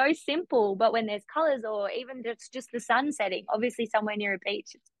 Something so simple, but when there's colors or even just the sun setting, obviously somewhere near a beach,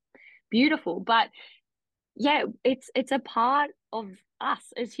 it's beautiful. But yeah, it's a part of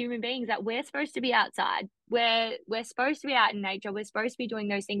us as human beings that we're supposed to be outside. We're supposed to be out in nature. We're supposed to be doing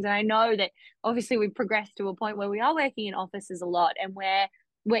those things. And I know that obviously we've progressed to a point where we are working in offices a lot and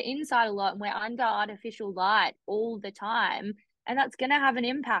we're inside a lot and we're under artificial light all the time. And that's gonna have an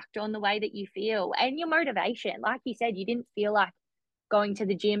impact on the way that you feel and your motivation. Like you said, you didn't feel like going to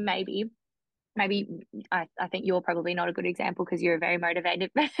the gym maybe I think you're probably not a good example because you're a very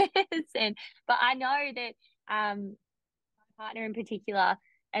motivated person. But I know that my partner in particular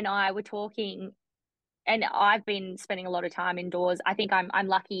and I were talking, and I've been spending a lot of time indoors. I think I'm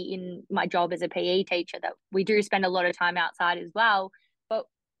lucky in my job as a PE teacher that we do spend a lot of time outside as well. But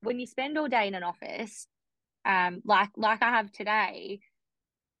when you spend all day in an office, like I have today,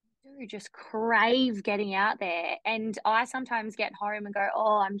 do just crave getting out there. And I sometimes get home and go,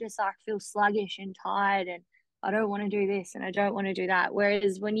 oh, I'm just like feel sluggish and tired and I don't want to do this and I don't want to do that.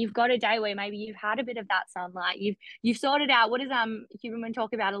 Whereas when you've got a day where maybe you've had a bit of that sunlight, you've sorted out what does Huberman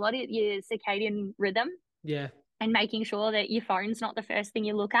talk about a lot of your circadian rhythm Yeah. and making sure that your phone's not the first thing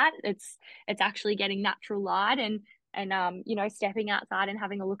you look at. It's actually getting natural light and stepping outside and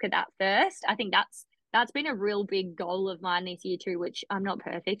having a look at that first. I think that's been a real big goal of mine this year too, which I'm not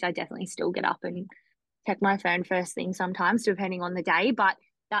perfect. I definitely still get up and check my phone first thing sometimes, depending on the day. But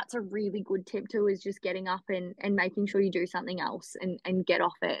that's a really good tip too, is just getting up and making sure you do something else and get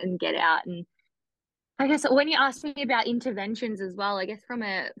off it and get out. And I guess when you asked me about interventions as well, I guess from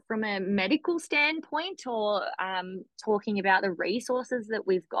a medical standpoint or talking about the resources that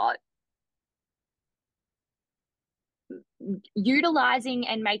we've got, utilizing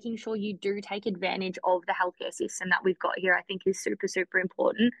and making sure you do take advantage of the healthcare system that we've got here, I think is super, super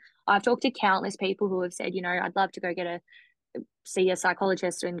important. I've talked to countless people who have said, I'd love to go see a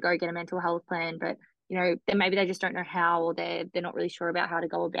psychologist and go get a mental health plan, but then maybe they just don't know how, or they're not really sure about how to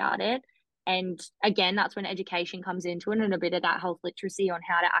go about it. And again, that's when education comes into it and a bit of that health literacy on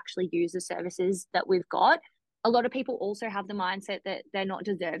how to actually use the services that we've got. A lot of people also have the mindset that they're not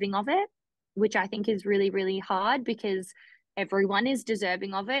deserving of it, which I think is really, really hard because everyone is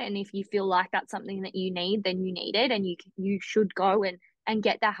deserving of it. And if you feel like that's something that you need, then you need it, and you should go and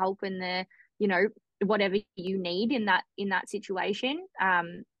get the help and the whatever you need in that situation.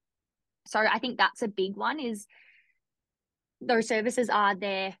 So I think that's a big one, is those services are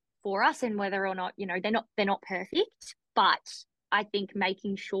there for us, and whether or not they're not perfect, but I think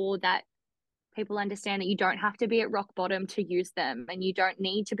making sure that people understand that you don't have to be at rock bottom to use them, and you don't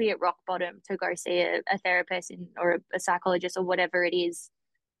need to be at rock bottom to go see a therapist or a psychologist or whatever it is.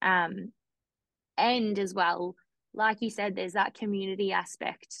 And as well, like you said, there's that community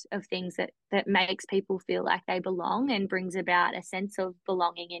aspect of things that makes people feel like they belong and brings about a sense of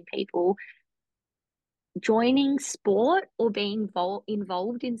belonging in people. Joining sport or being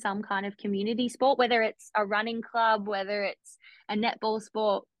involved in some kind of community sport, whether it's a running club, whether it's a netball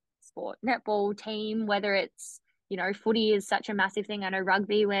netball team, whether it's, footy is such a massive thing. I know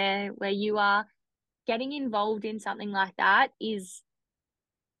rugby where you are, getting involved in something like that is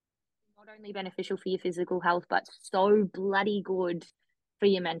not only beneficial for your physical health, but so bloody good for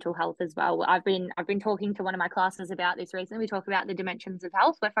your mental health as well. I've been talking to one of my classes about this recently. We talk about the dimensions of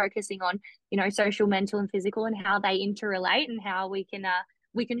health. We're focusing on, social, mental, and physical, and how they interrelate, and how we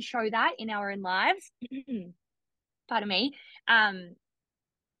can show that in our own lives. Pardon me. Biggest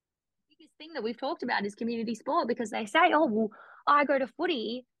thing that we've talked about is community sport, because they say, oh well, I go to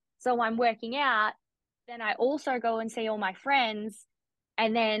footy, so I'm working out. Then I also go and see all my friends,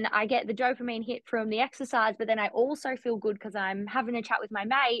 and then I get the dopamine hit from the exercise, but then I also feel good because I'm having a chat with my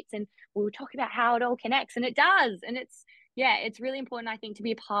mates, and we'll talk about how it all connects, and it does. And it's really important, I think, to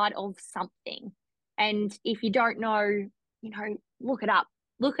be a part of something. And if you don't know, look it up.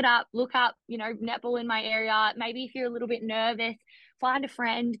 Look up, netball in my area. Maybe if you're a little bit nervous, find a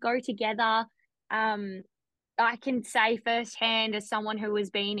friend, go together. I can say firsthand, as someone who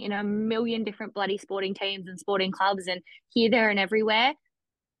has been in a million different bloody sporting teams and sporting clubs and here, there, and everywhere,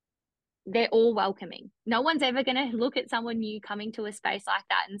 they're all welcoming. No one's ever going to look at someone new coming to a space like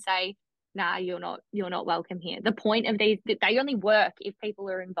that and say, nah, you're not welcome here. The point of these, they only work if people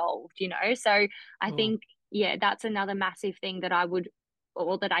are involved. So I Oh. think, yeah, that's another massive thing that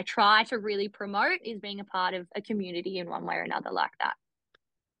that I try to really promote, is being a part of a community in one way or another like that.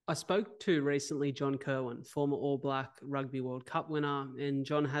 I spoke to recently John Kerwin, former All Black Rugby World Cup winner, and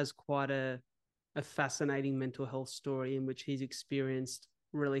John has quite a fascinating mental health story in which he's experienced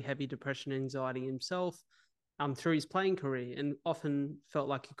really heavy depression and anxiety himself through his playing career, and often felt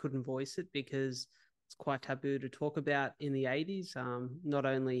like he couldn't voice it because it's quite taboo to talk about in the 80s, not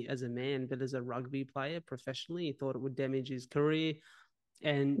only as a man, but as a rugby player professionally. He thought it would damage his career.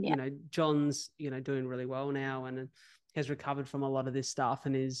 And, Yeah. John's, doing really well now and has recovered from a lot of this stuff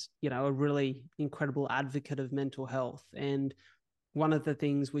and is, a really incredible advocate of mental health. And one of the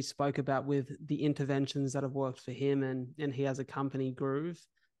things we spoke about with the interventions that have worked for him, and he has a company, Groove,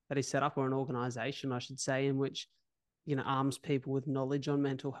 that he set up, or an organization, I should say, in which, arms people with knowledge on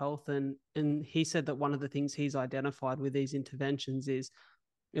mental health. And he said that one of the things he's identified with these interventions is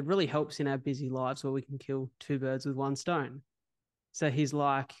it really helps in our busy lives where we can kill two birds with one stone. So he's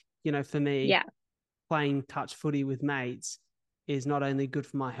like, for me, Yeah. playing touch footy with mates is not only good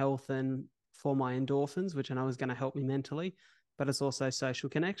for my health and for my endorphins, which I know is going to help me mentally, but it's also social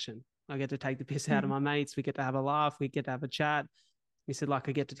connection. I get to take the piss out of Mm. my mates. We get to have a laugh. We get to have a chat. He said, like,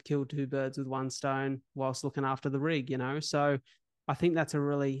 I get to kill two birds with one stone whilst looking after the rig. So I think that's a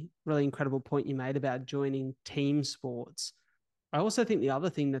really, really incredible point you made about joining team sports. I also think the other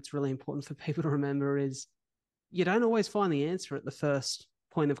thing that's really important for people to remember is you don't always find the answer at the first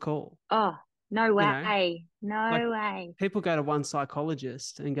point of call. Oh, no You know, way. like, No way. people go to one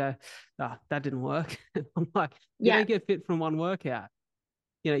psychologist and go, that didn't work. And I'm like, you Yeah. don't get fit from one workout.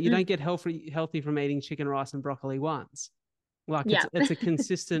 You Mm. don't get healthy from eating chicken, rice, and broccoli once. Like, Yeah. it's a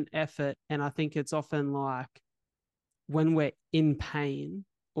consistent effort. And I think it's often like when we're in pain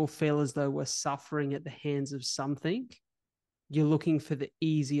or feel as though we're suffering at the hands of something, you're looking for the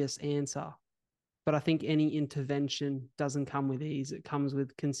easiest answer. But I think any intervention doesn't come with ease. It comes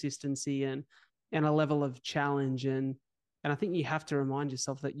with consistency and a level of challenge. And I think you have to remind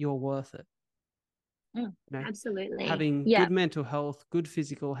yourself that you're worth it. Mm. You know, Absolutely. having Yeah. good mental health, good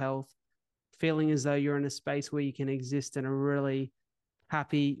physical health, feeling as though you're in a space where you can exist in a really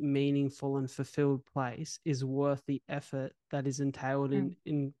happy, meaningful, and fulfilled place is worth the effort that is entailed Mm.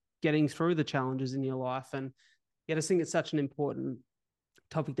 in getting through the challenges in your life. And yet, I think it's such an important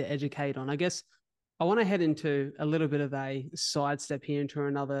topic to educate on. I guess I want to head into a little bit of a sidestep here into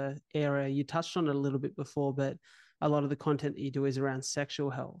another area. You touched on it a little bit before, but a lot of the content that you do is around sexual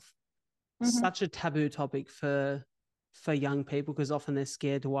health. Mm-hmm. Such a taboo topic for young people because often they're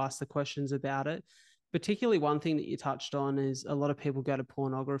scared to ask the questions about it. Particularly, one thing that you touched on is a lot of people go to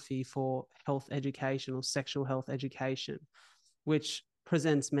pornography for health education or sexual health education, which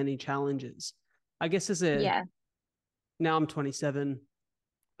presents many challenges. I guess Yeah. now I'm 27,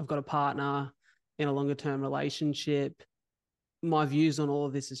 I've got a partner in a longer term relationship. My views on all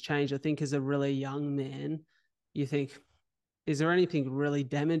of this has changed. I think as a really young man, you think, is there anything really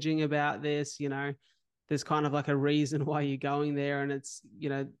damaging about this? There's kind of like a reason why you're going there, and it's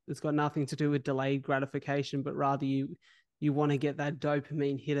got nothing to do with delayed gratification, but rather you want to get that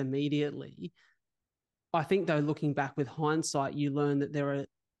dopamine hit immediately. I think though, looking back with hindsight, you learn that there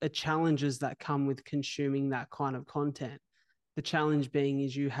are challenges that come with consuming that kind of content. The challenge being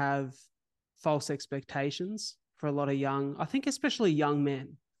is you have false expectations for a lot of young, I think especially young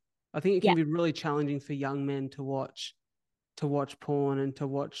men. I think it can Yeah. be really challenging for young men to watch porn and to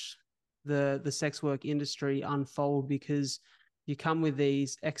watch the sex work industry unfold, because you come with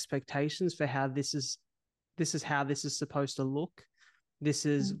these expectations for how this is how this is supposed to look. This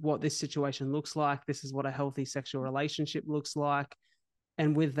is what this situation looks like. This is what a healthy sexual relationship looks like.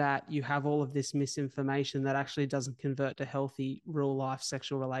 And with that, you have all of this misinformation that actually doesn't convert to healthy real life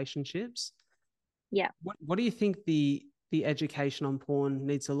sexual relationships. Yeah. What do you think the education on porn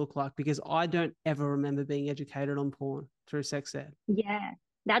needs to look like? Because I don't ever remember being educated on porn through sex ed. Yeah.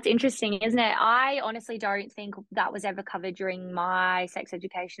 That's interesting, isn't it? I honestly don't think that was ever covered during my sex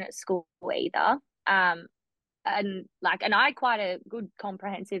education at school either. Um, and I had quite a good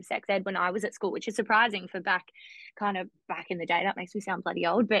comprehensive sex ed when I was at school, which is surprising for back in the day. That makes me sound bloody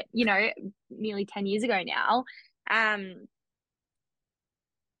old, but nearly 10 years ago now. Um,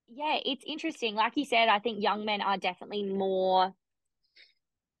 yeah, it's interesting. Like you said, I think young men are definitely more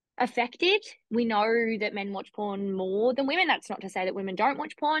affected. We know that men watch porn more than women. That's not to say that women don't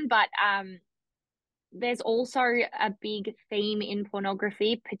watch porn, but there's also a big theme in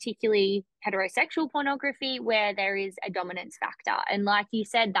pornography, particularly heterosexual pornography, where there is a dominance factor. And like you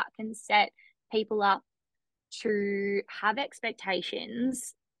said, that can set people up to have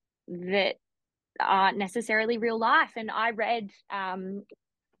expectations that aren't necessarily real life. And I read,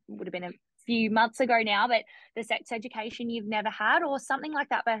 would have been a few months ago now, but The Sex Education You've Never Had, or something like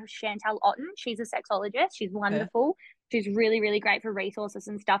that, by Chantal Otten. She's a sexologist. She's Yeah. wonderful. She's really, really great for resources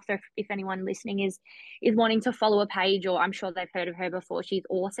and stuff. So if anyone listening is wanting to follow a page, or I'm sure they've heard of her before, she's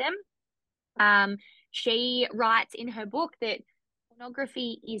awesome. She writes in her book that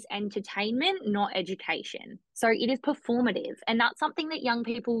pornography is entertainment, not education. So it is performative. And that's something that young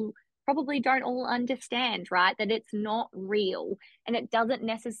people probably don't all understand, right? That it's not real and it doesn't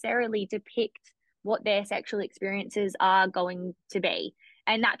necessarily depict what their sexual experiences are going to be.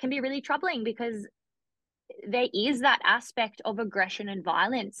 And that can be really troubling because there is that aspect of aggression and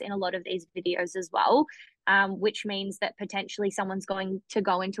violence in a lot of these videos as well, which means that potentially someone's going to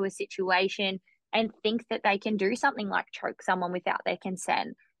go into a situation and think that they can do something like choke someone without their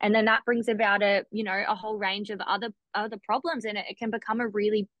consent. And then that brings about a whole range of other problems, and it can become a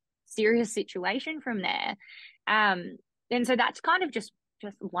really serious situation from there. And so that's kind of just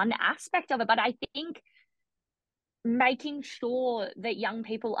one aspect of it. But I think making sure that young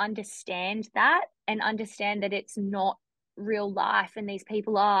people understand that and understand that it's not real life, and these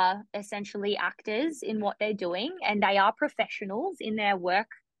people are essentially actors in what they're doing, and they are professionals in their work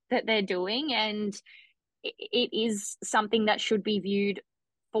that they're doing, and it is something that should be viewed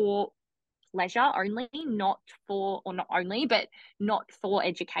for pleasure only, not for, or not only, but not for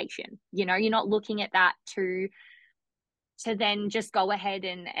education. You're not looking at that to then just go ahead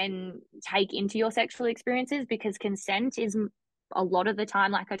and take into your sexual experiences, because consent is a lot of the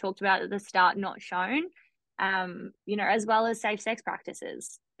time, like I talked about at the start, not shown, as well as safe sex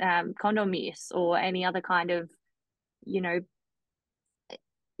practices, condom use, or any other kind of, you know,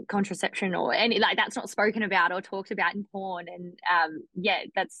 contraception or any like that's not spoken about or talked about in porn. And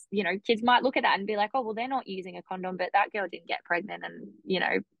that's, kids might look at that and be like, oh well, they're not using a condom, but that girl didn't get pregnant,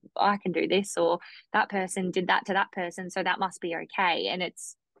 and I can do this, or that person did that to that person, so that must be okay. And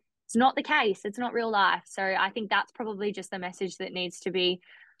it's not the case. It's not real life. So I think that's probably just the message that needs to be,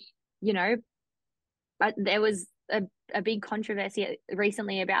 but there was a big controversy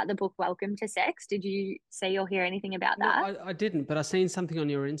recently about the book Welcome to Sex. Did you see or hear anything about No, that? I didn't, but I seen something on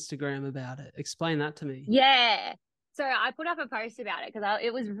your Instagram about it. Explain that to me. Yeah. So I put up a post about it because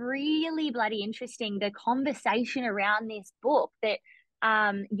it was really bloody interesting, the conversation around this book that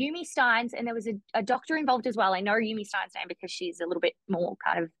Yumi Steins, and there was a doctor involved as well. I know Yumi Steins' name because she's a little bit more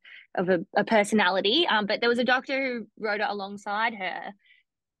kind of a personality, but there was a doctor who wrote it alongside her.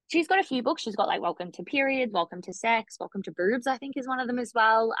 She's got a few books. She's got like Welcome to Period, Welcome to Sex, Welcome to Boobs, I think is one of them as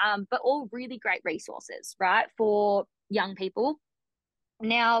well. But all really great resources, right, for young people.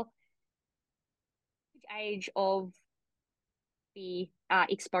 Now, age of the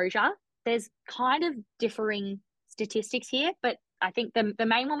exposure, there's kind of differing statistics here, but I think the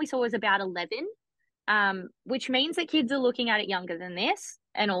main one we saw was about 11, which means that kids are looking at it younger than this.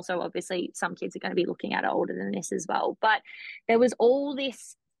 And also, obviously, some kids are going to be looking at it older than this as well. But there was all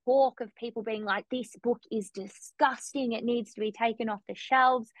this talk of people being like, this book is disgusting. It needs to be taken off the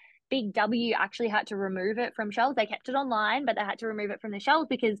shelves. Big W actually had to remove it from shelves. They kept it online, but they had to remove it from the shelves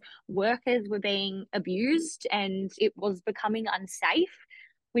because workers were being abused and it was becoming unsafe.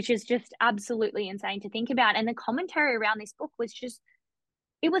 which is just absolutely insane to think about. And the commentary around this book was just,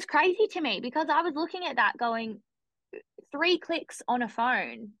 it was crazy to me because I was looking at that going, 3 clicks on a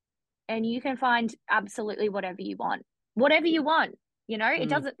phone and you can find absolutely whatever you want. Whatever you want. You know, it Mm.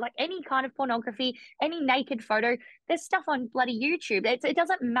 doesn't like any kind of pornography, any naked photo. There's stuff on bloody YouTube. It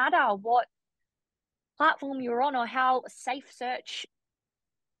doesn't matter what platform you're on or how safe search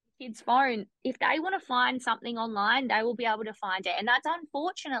kid's phone. If they want to find something online, they will be able to find it. And that's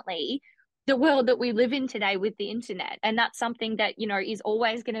unfortunately the world that we live in today with the internet. And that's something that, you know, is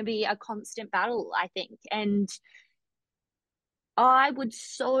always going to be a constant battle, I think. And I would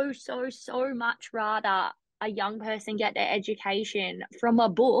so, so, so much rather a young person get their education from a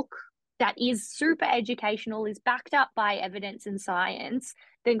book that is super educational, is backed up by evidence and science,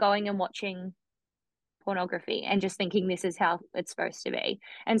 than going and watching pornography and just thinking this is how it's supposed to be.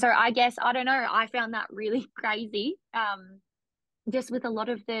 And so I guess, I don't know, I found that really crazy. Just with a lot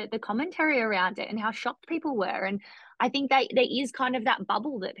of the commentary around it and how shocked people were. And I think there is kind of that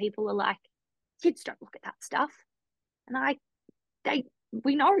bubble that people are like, kids don't look at that stuff. And they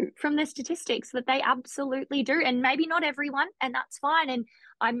we know from the statistics that they absolutely do, and maybe not everyone, and that's fine. And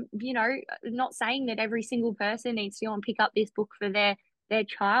I'm, you know, not saying that every single person needs to go and pick up this book for their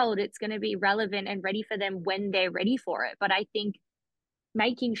child. It's going to be relevant and ready for them when they're ready for it. But I think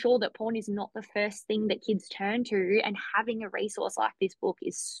making sure that porn is not the first thing that kids turn to and having a resource like this book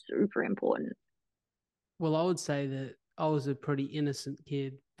is super important. Well, I would say that I was a pretty innocent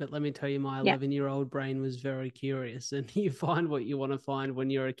kid, but let me tell you, my Yeah. 11-year-old brain was very curious, and you find what you want to find when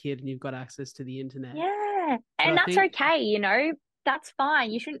you're a kid and you've got access to the internet. Yeah. But And I that's think, okay, you know. That's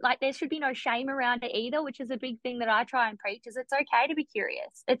fine. You shouldn't like there should be no shame around it either, which is a big thing that I try and preach is it's okay to be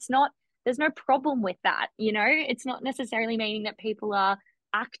curious. It's not there's no problem with that, you know. It's not necessarily meaning that people are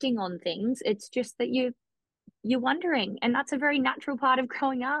acting on things. It's just that you're wondering, and that's a very natural part of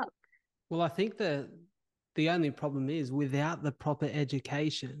growing up. well, I think the only problem is without the proper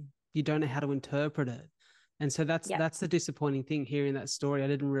education, you don't know how to interpret it. And so Yep. that's the disappointing thing hearing that story. I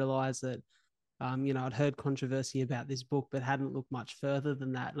didn't realize that I'd heard controversy about this book, but hadn't looked much further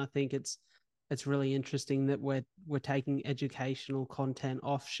than that. And I think it's really interesting that we're taking educational content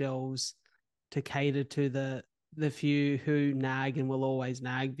off shelves to cater to the few who nag and will always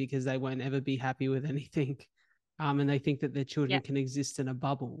nag because they won't ever be happy with anything. And they think that their children Yep. can exist in a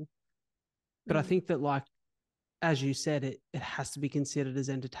bubble. But I Mm. think that, like, as you said, it has to be considered as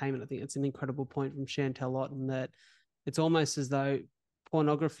entertainment. I think it's an incredible point from Chantel Otten that it's almost as though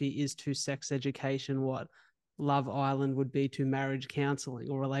pornography is to sex education what Love Island would be to marriage counseling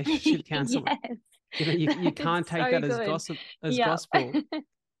or relationship counseling. Yes. You know, you can't It's take so that as good. Yep. gospel.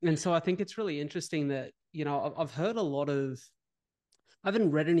 And so I think it's really interesting that, you know, I've heard a lot of, I haven't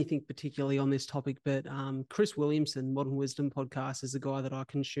read anything particularly on this topic, but Chris Williamson, Modern Wisdom podcast, is a guy that I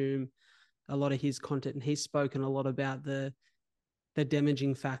consume a lot of his content, and he's spoken a lot about the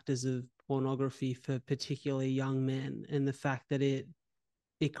damaging factors of pornography for particularly young men and the fact that it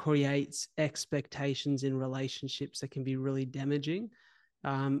creates expectations in relationships that can be really damaging.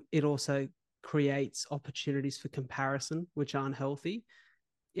 It also creates opportunities for comparison, which aren't healthy.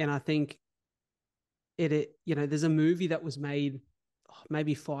 And I think you know, there's a movie that was made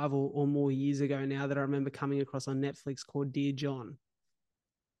maybe 5 or more years ago now that I remember coming across on Netflix called Dear John.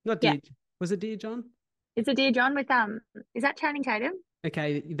 Not Yeah. Dear, was it Dear John? It's a Dear John with is that Channing Tatum?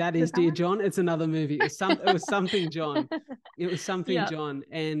 Okay, that Is is it that Dear one? John. It's another movie. It was something John. It was something Yeah. John,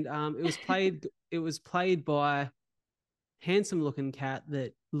 and it was played by handsome looking cat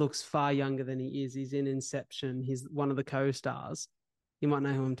that looks far younger than he is. He's in Inception. He's one of the co-stars. You might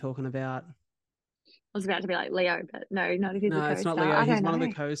know who I'm talking about. I was about to be like Leo, but no, not if he's a No, it's not co-star. Leo. I He's don't one of the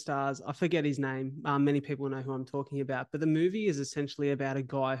know. co-stars. I forget his name. Many people know who I'm talking about. But the movie is essentially about a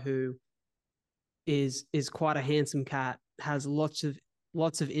guy who is quite a handsome cat, has lots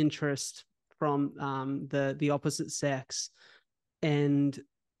of interest from the opposite sex, and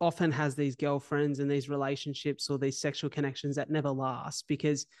often has these girlfriends and these relationships or these sexual connections that never last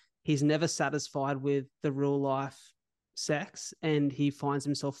because he's never satisfied with the real life sex, and he finds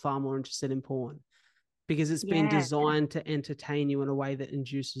himself far more interested in porn because it's been Yeah. designed to entertain you in a way that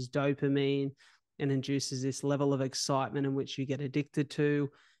induces dopamine and induces this level of excitement in which you get addicted to.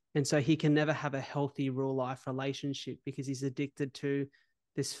 And so he can never have a healthy real life relationship because he's addicted to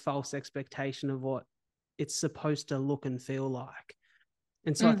this false expectation of what it's supposed to look and feel like.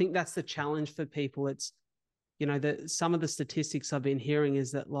 And so I Mm. think that's the challenge for people. It's, you know, that some of the statistics I've been hearing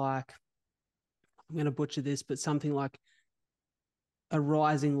is that, like, I'm going to butcher this, but something like a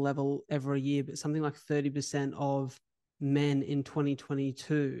rising level every year, but something like 30% of men in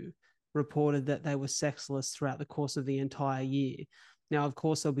 2022 reported that they were sexless throughout the course of the entire year. Now, of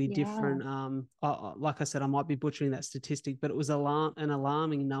course, there'll be Yeah. different. Like I said, I might be butchering that statistic, but it was an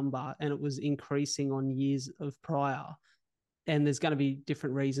alarming number, and it was increasing on years of prior. And there's going to be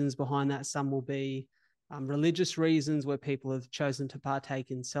different reasons behind that. Some will be religious reasons where people have chosen to partake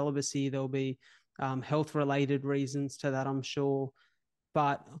in celibacy. There'll be health-related reasons to that, I'm sure.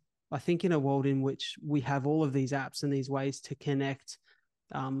 But I think in a world in which we have all of these apps and these ways to connect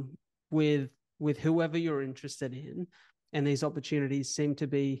um, with whoever you're interested in, and these opportunities seem to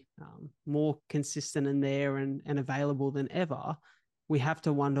be more consistent and there and available than ever, we have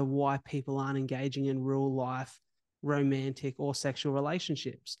to wonder why people aren't engaging in real life romantic or sexual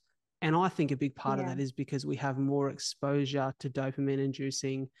relationships. And I think a big part of Yeah. that is because we have more exposure to dopamine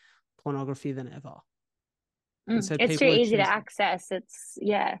inducing pornography than ever. And so It's too people are easy to choosing, access. It's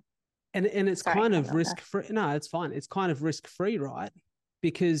yeah. and it's Sorry, kind cut of you off there. risk free. No, it's fine. It's kind of risk free, right?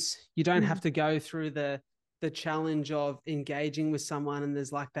 Because you don't have Mm. to go through the challenge of engaging with someone, and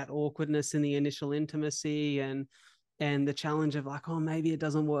there's like that awkwardness in the initial intimacy, and the challenge of like, oh, maybe it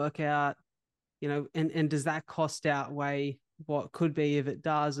doesn't work out, and does that cost outweigh what could be if it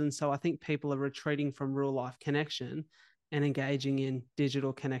does? And so I think people are retreating from real life connection and engaging in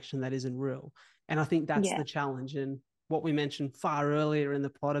digital connection that isn't real. And I think that's Yeah. the challenge. And what we mentioned far earlier in the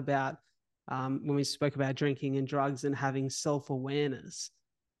pod about when we spoke about drinking and drugs and having self-awareness,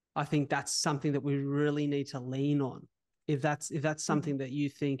 I think that's something that we really need to lean on. If that's Mm. something that you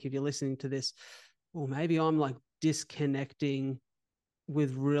think, if you're listening to this, well, maybe I'm like disconnecting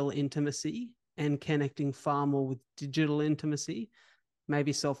with real intimacy and connecting far more with digital intimacy.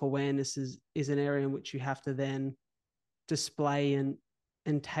 Maybe self-awareness is an area in which you have to then display and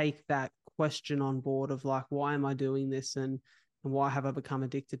take that question on board of like, why am I doing this, and why have I become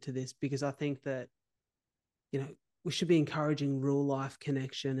addicted to this? Because I think that, we should be encouraging real life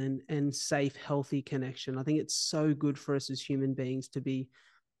connection and safe, healthy connection. I think it's so good for us as human beings to be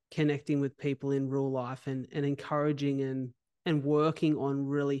connecting with people in real life and encouraging and working on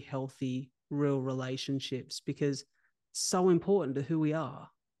really healthy, real relationships, because it's so important to who we are.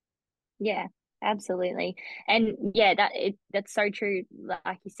 Yeah, absolutely. And yeah, that's so true.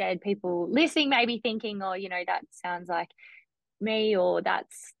 Like you said, people listening may be thinking, oh, that sounds like me, or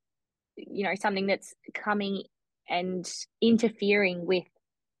that's, something that's coming and interfering with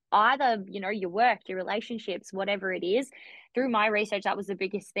either, your work, your relationships, whatever it is. Through my research, that was the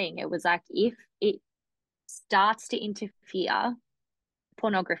biggest thing. It was like if it starts to interfere,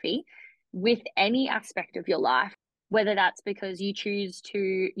 pornography, with any aspect of your life, whether that's because you choose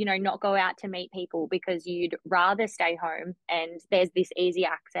to, not go out to meet people because you'd rather stay home and there's this easy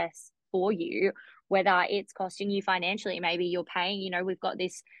access for you, whether it's costing you financially, maybe you're paying, we've got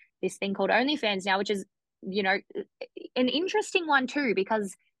this thing called OnlyFans now, which is, an interesting one too,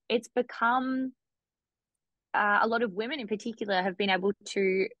 because it's become a lot of women in particular have been able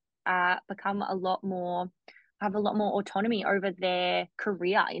to become have a lot more autonomy over their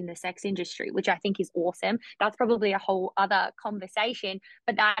career in the sex industry, which I think is awesome. That's probably a whole other conversation,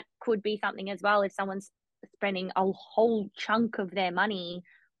 but that could be something as well. If someone's spending a whole chunk of their money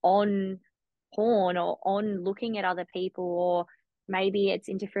on porn or on looking at other people, or maybe it's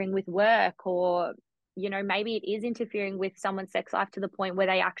interfering with work, or maybe it is interfering with someone's sex life to the point where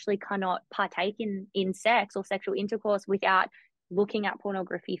they actually cannot partake in sex or sexual intercourse without looking at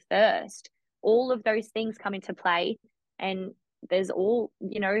pornography first. All of those things come into play, and there's all,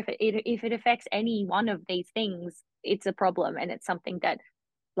 if it affects any one of these things, it's a problem, and it's something that,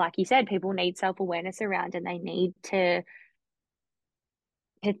 like you said, people need self-awareness around, and they need to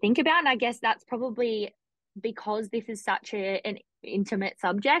think about. And I guess that's probably because this is such an intimate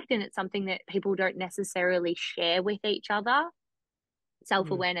subject, and it's something that people don't necessarily share with each other. Mm.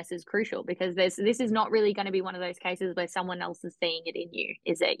 Self-awareness is crucial, because this is not really going to be one of those cases where someone else is seeing it in you,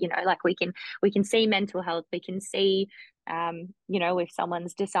 is it? Like we can see mental health, we can see if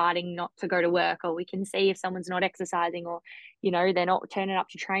someone's deciding not to go to work, or we can see if someone's not exercising, or they're not turning up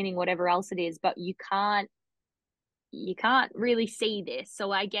to training, whatever else it is, but you can't really see this.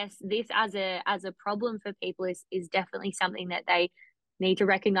 So I guess this as a problem for people is definitely something that they need to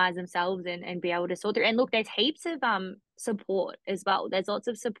recognize themselves and be able to sort through. And look, there's heaps of support as well. There's lots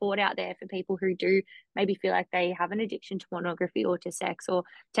of support out there for people who do maybe feel like they have an addiction to pornography or to sex or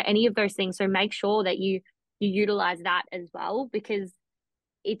to any of those things. So make sure that you utilize that as well, because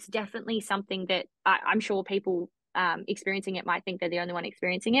it's definitely something that I'm sure people experiencing it might think they're the only one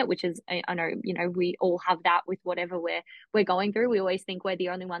experiencing it, which is, I know, we all have that with whatever we're going through. We always think we're the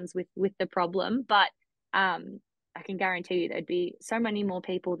only ones with the problem, but I can guarantee you there'd be so many more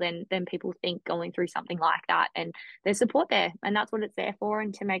people than people think going through something like that. And there's support there, and that's what it's there for,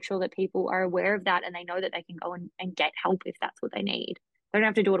 and to make sure that people are aware of that and they know that they can go and get help if that's what they need. They don't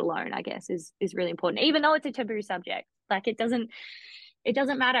have to do it alone, I guess, is really important. Even though it's a taboo subject. Like it doesn't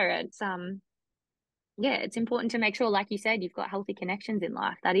matter. Yeah, it's important to make sure, like you said, you've got healthy connections in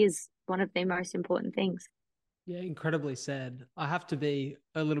life. That is one of the most important things. Yeah, incredibly said. I have to be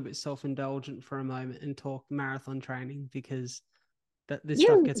a little bit self-indulgent for a moment and talk marathon training because this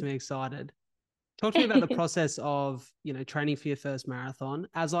stuff You gets me excited. Talk to me about the process of, training for your first marathon.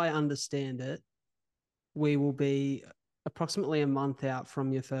 As I understand it, we will be approximately a month out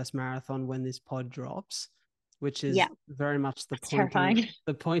from your first marathon when this pod drops, which Yeah, is very much the that's terrifying.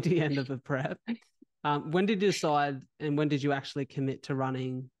 pointy end of the prep. When did you decide, and when did you actually commit to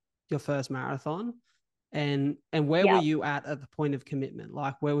running your first marathon? And where were Yeah. you at the point of commitment?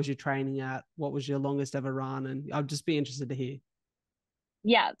 Like, where was your training at? What was your longest ever run? And I'd just be interested to hear.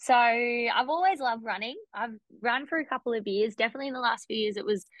 Yeah, so I've always loved running. I've run for a couple of years. Definitely in the last few years, it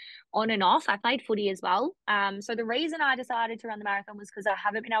was on and off. I played footy as well. So the reason I decided to run the marathon was because I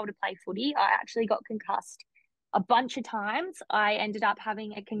haven't been able to play footy. I actually got concussed a bunch of times. I ended up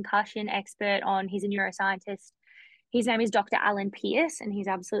having a concussion expert on. He's a neuroscientist. His name is Dr. Alan Pierce, and he's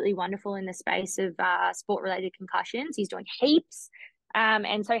absolutely wonderful in the space of sport-related concussions. He's doing heaps.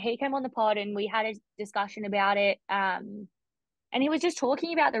 And so he came on the pod and we had a discussion about it. And he was just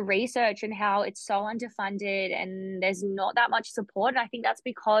talking about the research and how it's so underfunded and there's not that much support. And I think that's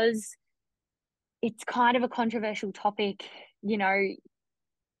because it's kind of a controversial topic. You know,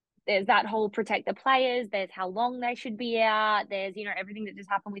 there's that whole protect the players, there's how long they should be out, there's, everything that just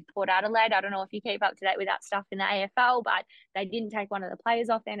happened with Port Adelaide. I don't know if you keep up to date with that stuff in the AFL, but they didn't take one of the players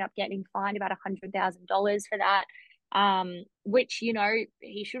off. They ended up getting fined about $100,000 for that. Which,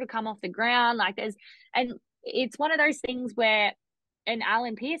 he should have come off the ground. And it's one of those things where, and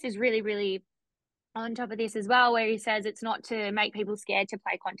Alan Pierce is really, really on top of this as well, where he says it's not to make people scared to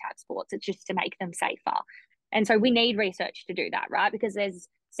play contact sports, it's just to make them safer. And so we need research to do that, right? Because there's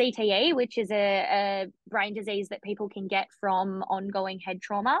CTE, which is a brain disease that people can get from ongoing head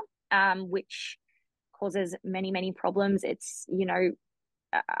trauma, which causes many, many problems. It's,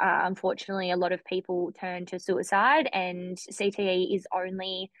 unfortunately, a lot of people turn to suicide, and CTE is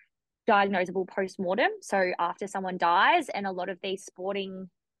only diagnosable post-mortem, so after someone dies. And a lot of these sporting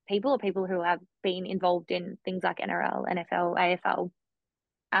people or people who have been involved in things like NRL, NFL,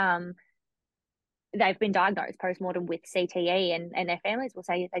 AFL, they've been diagnosed post-mortem with CTE, and their families will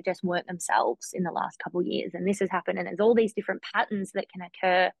say they just weren't themselves in the last couple of years. And this has happened, and there's all these different patterns that can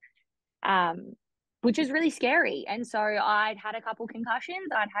occur, which is really scary. And so I'd had a couple concussions.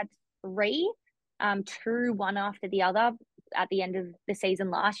 I'd had three, two, one after the other at the end of the season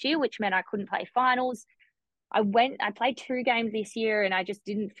last year, which meant I couldn't play finals. I played 2 games this year and I just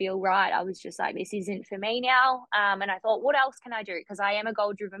didn't feel right. I was just like, this isn't for me now. And I thought, what else can I do? Because I am a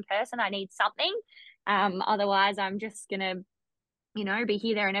goal driven person. I need something. Otherwise I'm just going to, be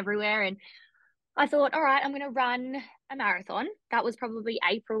here, there and everywhere. And I thought, all right, I'm going to run a marathon. That was probably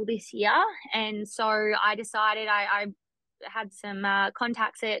April this year. And so I decided I had some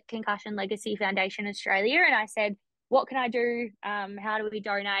contacts at Concussion Legacy Foundation Australia, and I said, what can I do? How do we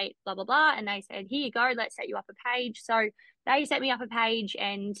donate? Blah, blah, blah. And they said, here you go, let's set you up a page. So they set me up a page,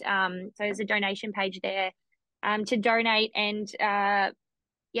 and so there's a donation page there to donate and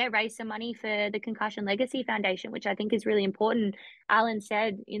raise some money for the Concussion Legacy Foundation, which I think is really important. Alan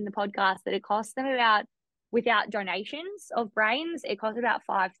said in the podcast that it costs them without donations of brains, it costs about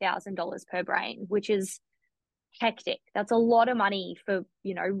 $5,000 per brain, which is hectic. That's a lot of money for,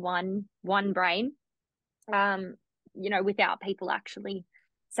 one brain. Without people actually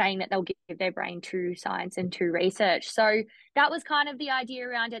saying that they'll give their brain to science and to research. So that was kind of the idea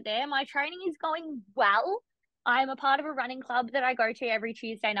around it there. My training is going well. I'm a part of a running club that I go to every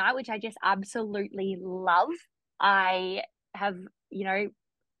Tuesday night, which I just absolutely love. I have,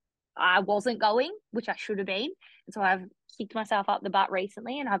 I wasn't going, which I should have been. And so I've kicked myself up the butt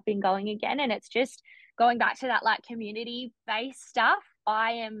recently and I've been going again. And it's just going back to that like community based stuff.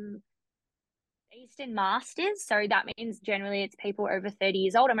 I am Eastern Masters. So that means generally it's people over 30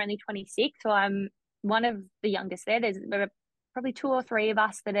 years old. I'm only 26. So I'm one of the youngest there. There's probably 2 or 3 of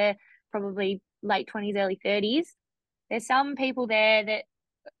us that are probably late 20s, early 30s. There's some people there that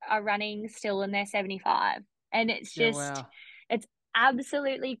are running still and they're 75. And it's Yeah, just, wow. it's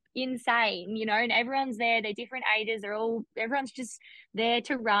absolutely insane, and everyone's there. They're different ages. Everyone's just there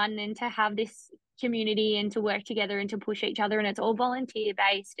to run and to have this community and to work together and to push each other. And it's all volunteer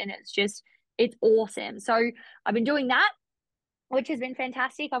based, and it's awesome. So I've been doing that, which has been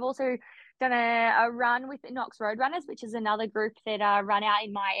fantastic. I've also done a run with the Knox Road Runners, which is another group that run out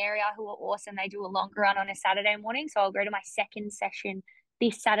in my area who are awesome. They do a longer run on a Saturday morning. So I'll go to my second session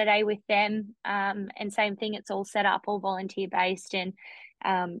this Saturday with them. And same thing, it's all set up, all volunteer based. And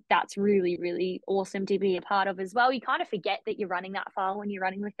that's really, really awesome to be a part of as well. You kind of forget that you're running that far when you're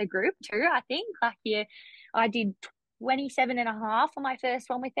running with the group too, I think. I did 27 and a half on my first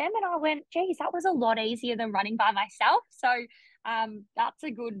one with them. And I went, geez, that was a lot easier than running by myself. So that's a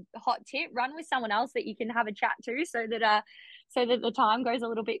good hot tip. Run with someone else that you can have a chat to so that the time goes a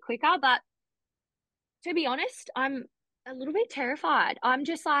little bit quicker. But to be honest, I'm a little bit terrified. I'm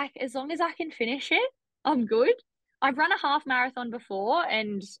just like, as long as I can finish it, I'm good. I've run a half marathon before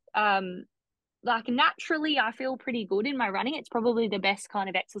and like naturally I feel pretty good in my running. It's probably the best kind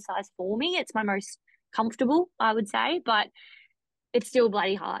of exercise for me. It's my most comfortable, I would say, but it's still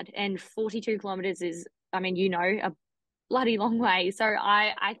bloody hard. And 42 kilometers is, I mean, a bloody long way. So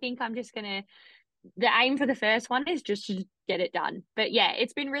I think I'm just gonna the aim for the first one is just to get it done. But yeah,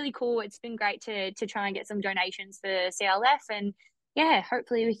 it's been really cool. It's been great to try and get some donations for CLF, and yeah,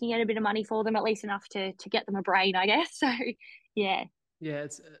 hopefully we can get a bit of money for them, at least enough to get them a brain, I guess. So yeah. Yeah,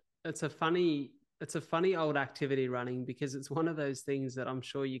 it's a funny old activity running, because it's one of those things that I'm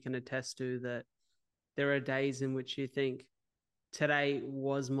sure you can attest to, that there are days in which you think, today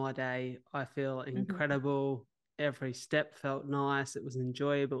was my day. I feel Mm-hmm. incredible. Every step felt nice. It was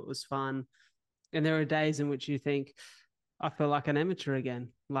enjoyable. It was fun. And there are days in which you think, I feel like an amateur again.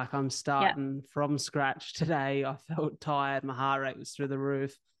 Like I'm Yeah. starting from scratch today. I felt tired. My heart rate was through the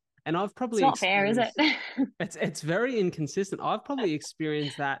roof. And I've It's probably not fair, is it? experienced, it's very inconsistent. I've probably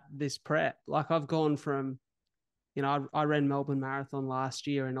experienced that this prep. Like I've gone from, I ran Melbourne Marathon last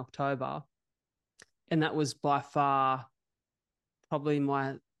year in October, and that was by far probably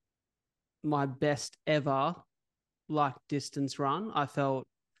my best ever like distance run. I felt,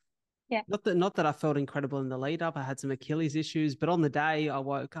 Yeah. not that I felt incredible in the lead up. I had some Achilles issues, but on the day I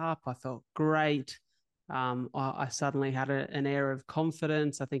woke up, I felt great. I suddenly had an air of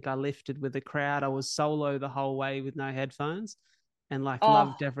confidence. I think I lifted with the crowd. I was solo the whole way with no headphones, and like Oh,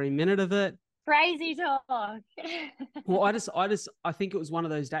 loved every minute of it. crazy talk. Well, I think it was one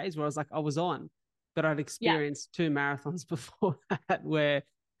of those days where I was like, I was on, but I'd Yeah. experienced two marathons before that where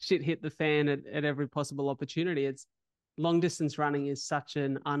shit hit the fan at every possible opportunity. It's long distance running is such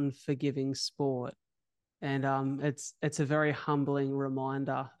an unforgiving sport, and it's a very humbling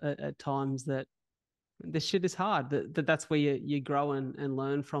reminder at times that this shit is hard. That's where you grow and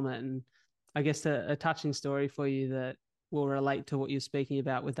learn from it. And I guess a touching story for you that will relate to what you're speaking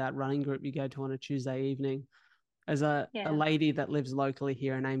about with that running group you go to on a Tuesday evening. As a Yeah. lady that lives locally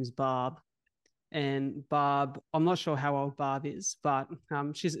here, her name's Barb. And Barb, I'm not sure how old Barb is, but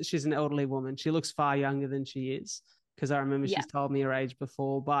she's an elderly woman. She looks far younger than she is, because I remember Yeah. she's told me her age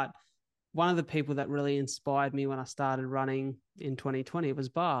before. But one of the people that really inspired me when I started running in 2020 was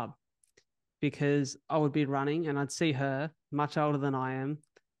Barb, because I would be running and I'd see her, much older than I am,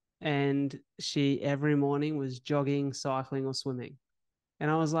 and she every morning was jogging, cycling, or swimming.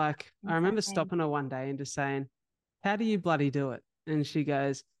 And I was like, I remember Insane. stopping her one day and just saying, how do you bloody do it? And she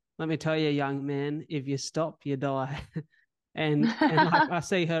goes, let me tell you, young man, if you stop, you die. And like I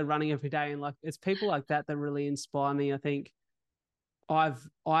see her running every day, and like it's people like that that really inspire me. I think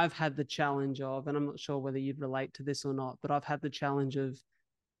I've had the challenge of, and I'm not sure whether you'd relate to this or not, but I've had the challenge of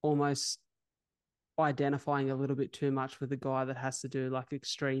almost identifying a little bit too much with a guy that has to do like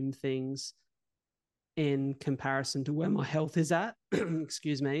extreme things in comparison to where my health is at.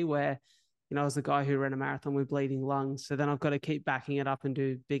 Excuse me, where I was the guy who ran a marathon with bleeding lungs. So then I've got to keep backing it up and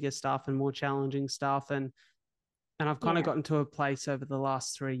do bigger stuff and more challenging stuff. And I've kind of Yeah. gotten to a place over the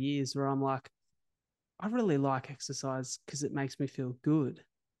last 3 years where I'm like, I really like exercise because it makes me feel good.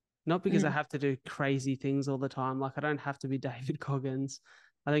 Not because I Mm. have to do crazy things all the time. Like I don't have to be David Coggins.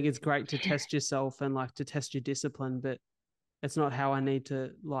 I think it's great to test yourself and like to test your discipline, but it's not how I need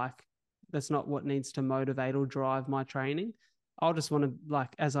to like, that's not what needs to motivate or drive my training. I'll just want to,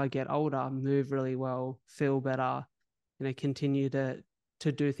 like, as I get older, move really well, feel better, continue to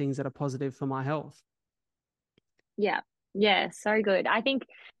do things that are positive for my health. Yeah. Yeah. So good. I think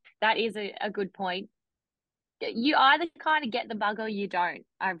that is a good point. You either kind of get the bug or you don't.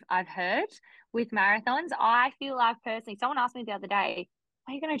 I've heard with marathons. I feel like personally, someone asked me the other day,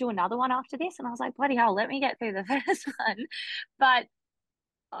 "Are you going to do another one after this?" And I was like, "Bloody hell, let me get through the first one." But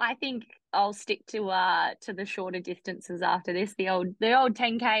I think I'll stick to the shorter distances after this. The old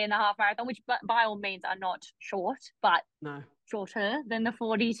 10K and the half marathon, which by all means are not short, but No, shorter than the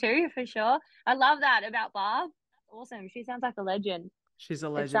 42 for sure. I love that about Barb. That's awesome. She sounds like a legend. she's a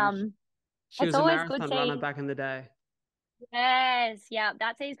It's legend. um She it's was a always good marathon runner seeing. back in the day. Yes, yeah,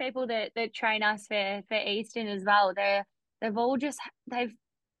 that's these people that train us for Eastern as well. They've all just they've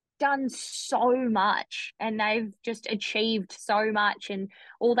done so much and they've just achieved so much, and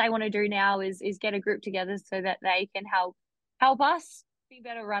all they want to do now is get a group together so that they can help us be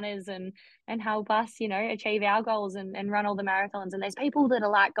better runners and help us, achieve our goals and run all the marathons. And there's people that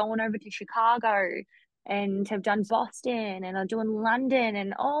are like going over to Chicago and have done Boston and are doing London,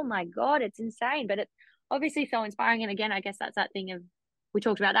 and oh my God, it's insane. But it's obviously so inspiring. And again, I guess that's that thing of, we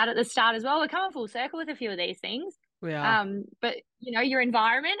talked about that at the start as well. We're coming full circle with a few of these things. We are. But your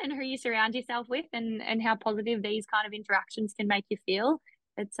environment and who you surround yourself with, and how positive these kind of interactions can make you feel.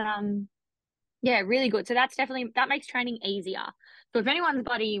 It's yeah, really good. So that makes training easier. So if anyone's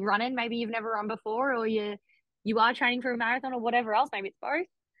bloody running, maybe you've never run before, or you are training for a marathon or whatever else, maybe it's both.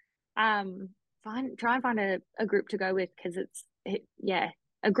 Um, try and find a group to go with, because yeah,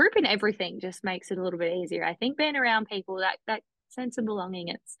 a group in everything just makes it a little bit easier. I think being around people, that sense of belonging,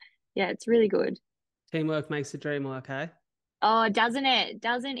 it's really good. Teamwork makes the dream work, eh? Oh, doesn't it?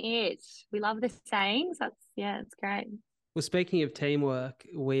 Doesn't it? We love the sayings. It's great. Well, speaking of teamwork,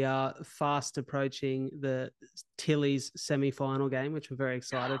 we are fast approaching the Tilly's semi-final game, which we're very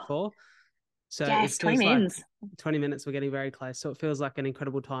excited for. So it Yes, 20 feels like mins. 20 minutes, we're getting very close. So it feels like an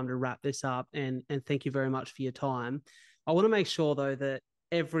incredible time to wrap this up. And thank you very much for your time. I want to make sure, though, that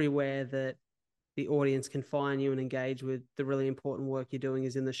everywhere that the audience can find you and engage with the really important work you're doing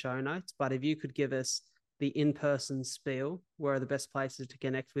is in the show notes. But if you could give us the in-person spiel, where are the best places to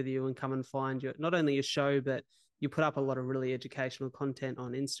connect with you and come and find you, not only your show, but you put up a lot of really educational content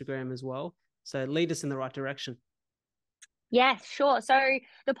on Instagram as well. So lead us in the right direction. Yes, sure. So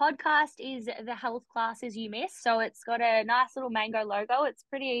the podcast is The Health Classes You Miss. So it's got a nice little mango logo. It's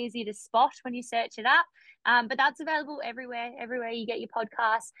pretty easy to spot when you search it up. But that's available everywhere you get your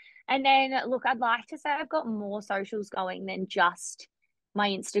podcasts. And then look, I'd like to say I've got more socials going than just my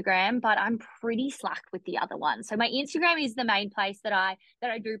Instagram, but I'm pretty slack with the other ones. So my Instagram is the main place that I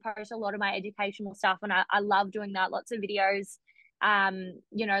do post a lot of my educational stuff, and I love doing that. Lots of videos,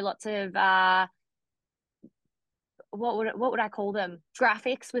 lots of what would I call them?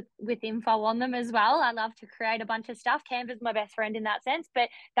 Graphics with info on them as well. I love to create a bunch of stuff. Canva's my best friend in that sense, but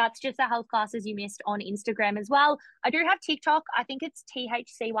that's just the health classes you missed on Instagram as well. I do have TikTok. I think it's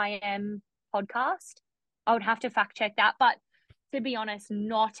THCYM podcast. I would have to fact check that, but to be honest,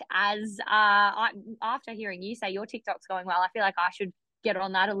 not as after hearing you say your TikTok's going well, I feel like I should get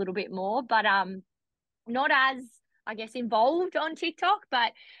on that a little bit more. But not as, I guess, involved on TikTok,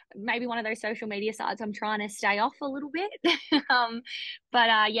 but maybe one of those social media sites I'm trying to stay off a little bit.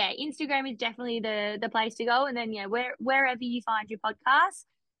 But yeah, Instagram is definitely the place to go. And then yeah, wherever you find your podcast,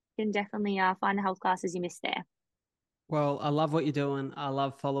 you can definitely find the health classes you missed there. Well, I love what you're doing. I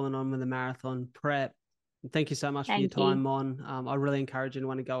love following on with the marathon prep. And thank you so much for your Thank you. time, Mon. I really encourage you to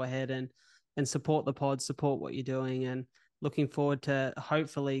want to go ahead and support the pod, support what you're doing, and looking forward to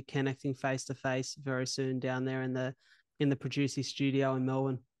hopefully connecting face to face very soon down there in the Producy studio in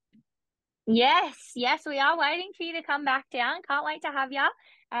Melbourne. Yes, we are waiting for you to come back down. Can't wait to have you.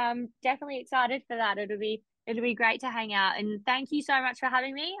 Definitely excited for that. It'll be great to hang out. And thank you so much for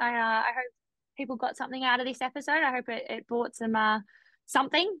having me. I hope people got something out of this episode. I hope it brought some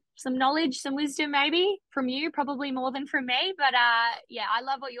knowledge, some wisdom maybe from you, probably more than from me. But yeah, I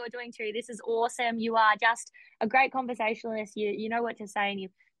love what you're doing too. This is awesome. You are just a great conversationalist. You know what to say, and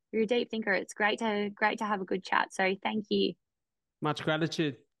you're a deep thinker. It's great to have a good chat. So thank you. Much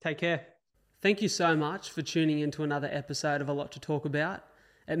gratitude. Take care. Thank you so much for tuning into another episode of A Lot to Talk About.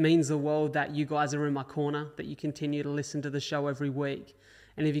 It means the world that you guys are in my corner, that you continue to listen to the show every week.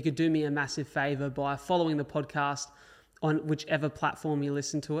 And if you could do me a massive favor by following the podcast on whichever platform you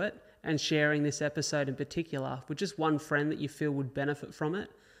listen to it, and sharing this episode in particular with just one friend that you feel would benefit from it,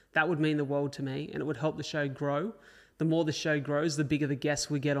 that would mean the world to me, and it would help the show grow. The more the show grows, the bigger the guests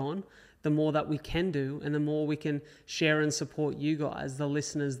we get on, the more that we can do, and the more we can share and support you guys, the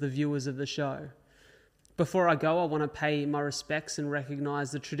listeners, the viewers of the show. Before I go, I want to pay my respects and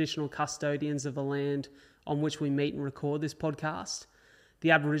recognise the traditional custodians of the land on which we meet and record this podcast. The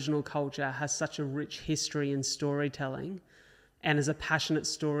Aboriginal culture has such a rich history in storytelling, and as a passionate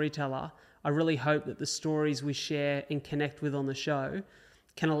storyteller, I really hope that the stories we share and connect with on the show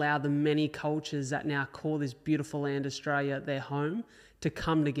can allow the many cultures that now call this beautiful land, Australia, their home, to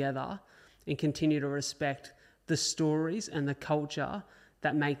come together and continue to respect the stories and the culture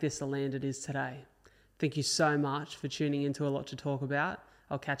that make this the land it is today. Thank you so much for tuning into A Lot to Talk About.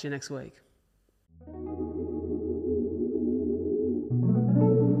 I'll catch you next week.